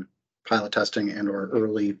 pilot testing and or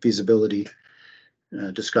early feasibility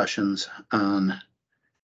discussions on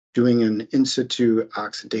doing an in-situ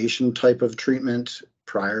oxidation type of treatment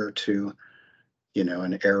prior to,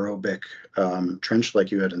 an aerobic trench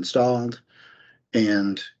like you had installed?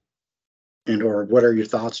 And or what are your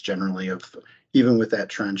thoughts generally of, even with that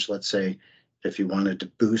trench, let's say, if you wanted to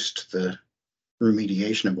boost the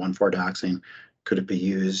remediation of 1,4-dioxane, could it be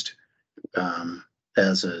used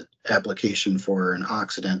as an application for an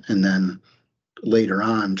oxidant and then later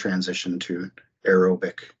on transition to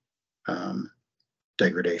aerobic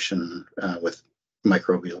degradation with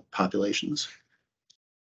microbial populations?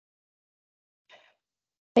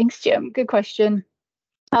 Thanks, Jim. Good question.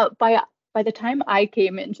 By the time I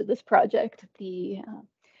came into this project, the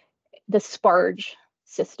sparge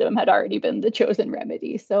system had already been the chosen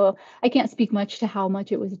remedy. So I can't speak much to how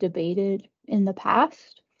much it was debated in the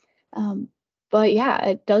past. But yeah,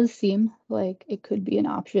 it does seem like it could be an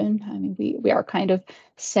option. I mean, we are kind of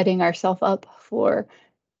setting ourselves up for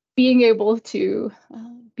being able to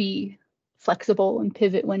be flexible and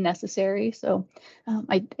pivot when necessary. So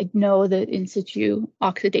I know that in situ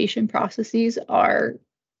oxidation processes are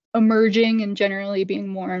emerging and generally being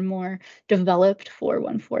more and more developed for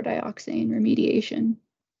 1,4-dioxane remediation.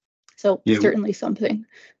 So Yeah. certainly something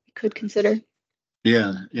we could consider.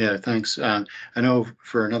 Yeah, thanks. I know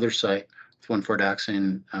for another site,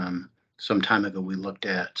 1,4-dioxane, some time ago, we looked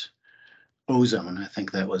at ozone. I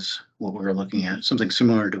think that was what we were looking at, something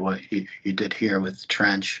similar to what you did here with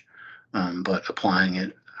trench, but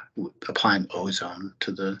applying ozone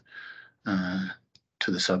to the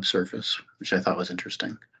subsurface, which I thought was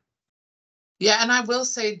interesting. Yeah, and I will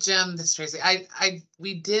say, Jim, this is Tracy,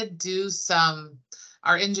 we did do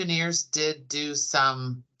our engineers did do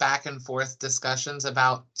some back and forth discussions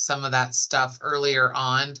about some of that stuff earlier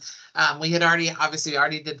on. We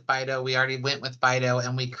already did Fido, we already went with Fido,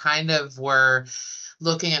 and we kind of were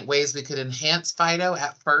looking at ways we could enhance Fido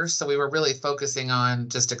at first. So we were really focusing on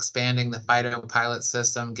just expanding the Fido pilot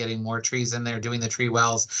system, getting more trees in there, doing the tree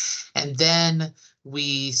wells. And then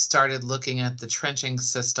we started looking at the trenching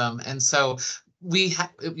system. And so we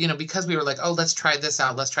because we were like, oh, let's try this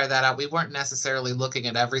out, let's try that out. We weren't necessarily looking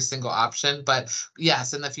at every single option, but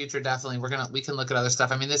yes, in the future, definitely we can look at other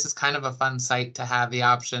stuff. I mean, this is kind of a fun site to have the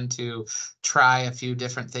option to try a few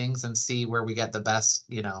different things and see where we get the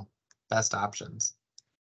best options.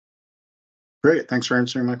 Great. Thanks for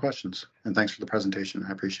answering my questions, and thanks for the presentation.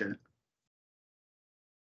 I appreciate it.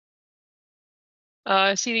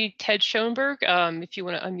 I see Ted Schoenberg. If you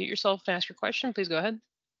want to unmute yourself and ask your question, please go ahead.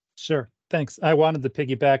 Sure. Thanks. I wanted to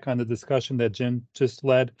piggyback on the discussion that Jim just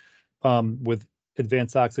led with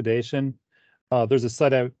advanced oxidation. There's a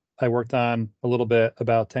site I worked on a little bit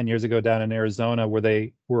about 10 years ago down in Arizona where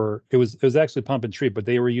it was actually pump and treat, but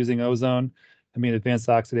they were using ozone. I mean, advanced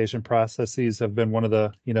oxidation processes have been one of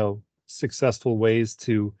the, successful ways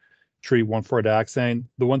to treat 1,4-dioxane.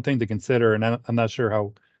 The one thing to consider, and I'm not sure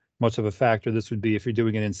how much of a factor this would be if you're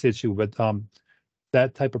doing it in situ, but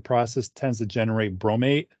that type of process tends to generate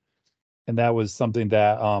bromate. And that was something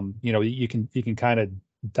that, you can kind of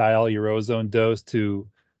dial your ozone dose to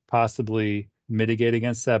possibly mitigate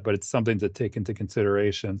against that, but it's something to take into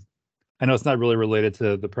consideration. I know it's not really related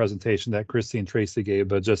to the presentation that Christy and Tracy gave,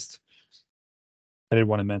 but I did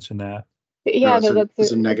want to mention that. Yeah,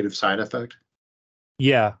 that's a negative side effect.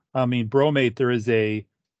 Yeah, I mean, bromate, there's a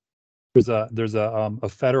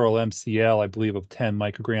federal MCL, I believe, of 10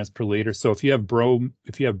 micrograms per liter. So if you have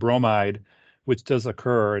bromide, which does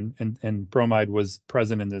occur, and bromide was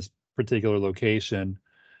present in this particular location,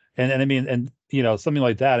 and I mean, and something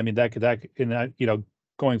like that. I mean, that could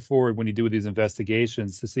going forward when you do these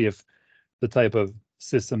investigations to see if the type of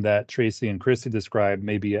system that Tracy and Christy described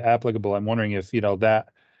may be applicable. I'm wondering if that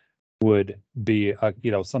would be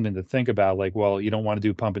something to think about. Like, well, you don't want to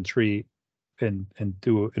do pump and treat and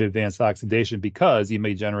do an advanced oxidation because you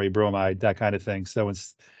may generate bromide, that kind of thing. So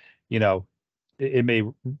it's it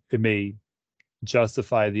may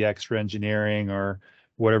justify the extra engineering or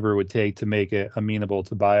whatever it would take to make it amenable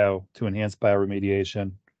to enhance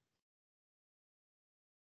bioremediation.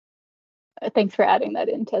 Thanks for adding that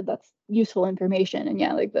in, Ted. That's useful information. And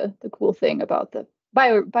yeah, like the cool thing about the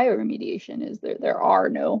bioremediation is there are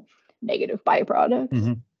no negative byproducts.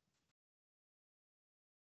 Mm-hmm.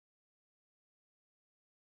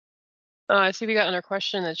 I see we got another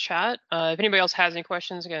question in the chat. If anybody else has any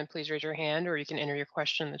questions, again, please raise your hand or you can enter your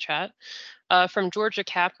question in the chat. From Georgia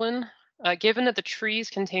Kaplan, given that the trees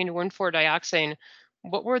contain 1,4-dioxane,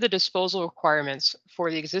 what were the disposal requirements for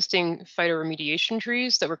the existing phytoremediation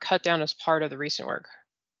trees that were cut down as part of the recent work?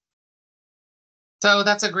 So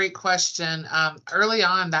that's a great question. Early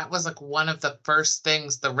on, that was like one of the first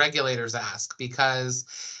things the regulators ask, because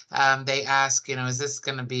they ask, is this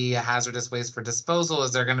going to be a hazardous waste for disposal?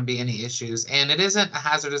 Is there going to be any issues? And it isn't a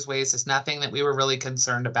hazardous waste. It's nothing that we were really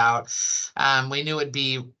concerned about. We knew it'd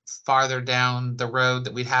be farther down the road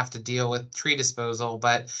that we'd have to deal with tree disposal,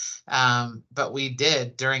 but we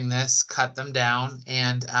did during this cut them down.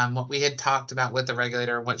 And what we had talked about with the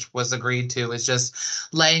regulator, which was agreed to, is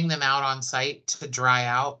just laying them out on site to dry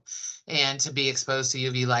out and to be exposed to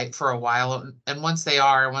UV light for a while. And once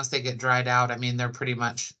they get dried out, I mean, they're pretty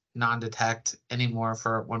much non-detect anymore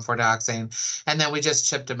for 1,4-dioxane. And then we just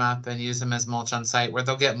chipped them up and use them as mulch on site, where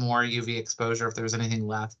they'll get more UV exposure if there's anything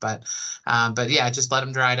left. But yeah, just let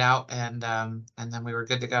them dry it out, and then we were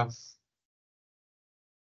good to go.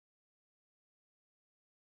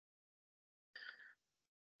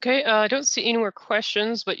 Okay, I don't see any more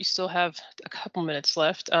questions, but you still have a couple minutes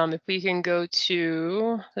left. If we can go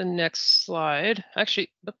to the next slide.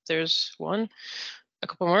 Actually, there's one. A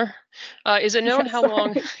couple more. Is it known how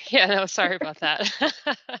long? Yeah, no, sorry about that.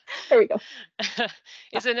 There we go.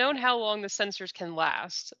 Is it known how long the sensors can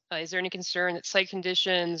last? Is there any concern that site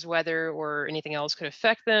conditions, weather, or anything else could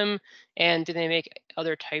affect them? And do they make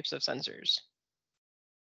other types of sensors?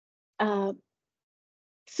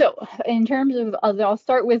 So in terms of other, I'll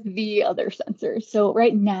start with the other sensors. So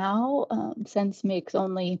right now, Sense makes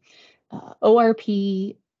only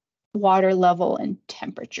ORP, water level, and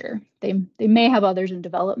temperature. They may have others in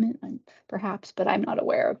development, perhaps, but I'm not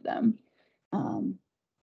aware of them. And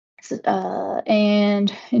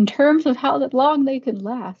in terms of how long they could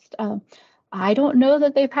last, I don't know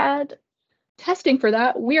that they've had testing for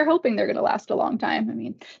that. We are hoping they're going to last a long time. I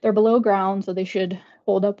mean, they're below ground, so they should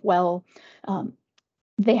hold up well.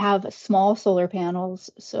 They have small solar panels,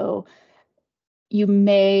 so you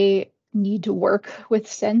may need to work with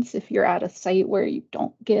Sense if you're at a site where you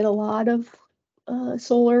don't get a lot of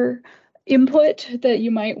solar input, that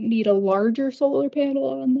you might need a larger solar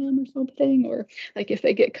panel on them or something. Or like if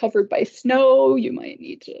they get covered by snow, you might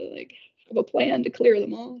need to like have a plan to clear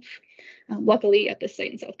them off. Luckily at this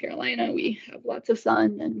site in South Carolina, we have lots of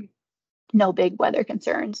sun and no big weather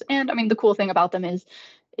concerns. And I mean, the cool thing about them is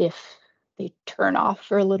if they turn off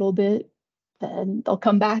for a little bit, then they'll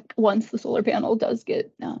come back once the solar panel does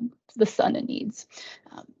get the sun it needs.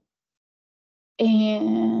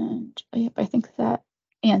 And yep, I think that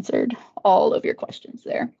answered all of your questions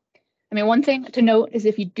there. I mean, one thing to note is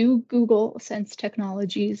if you do Google Sense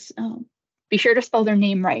Technologies, be sure to spell their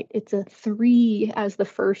name right. It's a 3 as the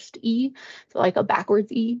first E, so like a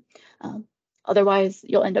backwards E. Otherwise,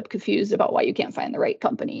 you'll end up confused about why you can't find the right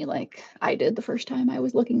company, like I did the first time I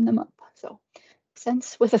was looking them up. So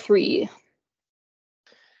Sense with a 3.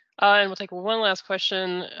 And we'll take one last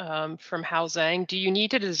question from Hao Zhang. Do you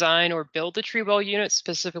need to design or build the tree well unit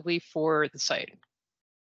specifically for the site?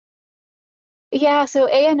 Yeah, so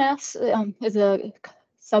ANS is a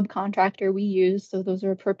subcontractor we use. So those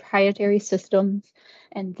are proprietary systems,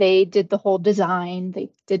 and they did the whole design.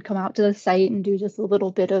 They did come out to the site and do just a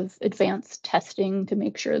little bit of advanced testing to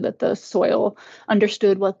make sure that the soil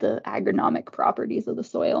understood what the agronomic properties of the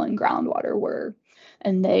soil and groundwater were.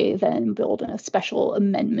 And they then build a special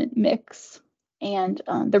amendment mix. And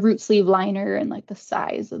the root sleeve liner and like the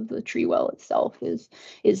size of the tree well itself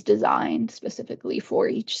is designed specifically for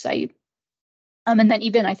each site. And then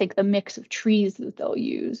even I think the mix of trees that they'll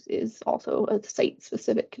use is also a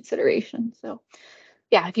site-specific consideration. So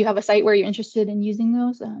yeah, if you have a site where you're interested in using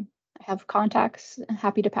those, I have contacts. I'm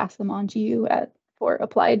happy to pass them on to you for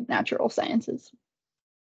Applied Natural Sciences.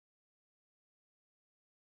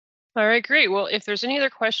 All right, great. Well, if there's any other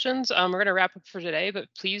questions, we're going to wrap up for today, but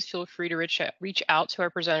please feel free to reach out to our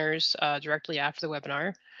presenters directly after the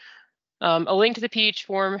webinar. A link to the PDH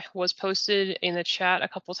form was posted in the chat a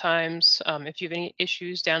couple times. If you have any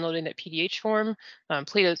issues downloading that PDH form,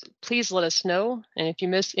 please let us know. And if you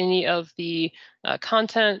missed any of the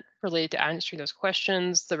content related to answering those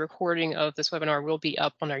questions, the recording of this webinar will be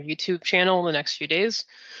up on our YouTube channel in the next few days.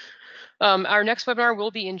 Our next webinar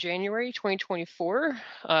will be in January 2024.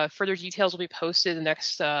 Further details will be posted the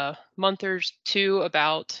next month or two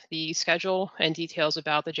about the schedule and details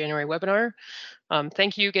about the January webinar.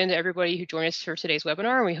 Thank you again to everybody who joined us for today's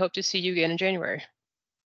webinar, and we hope to see you again in January.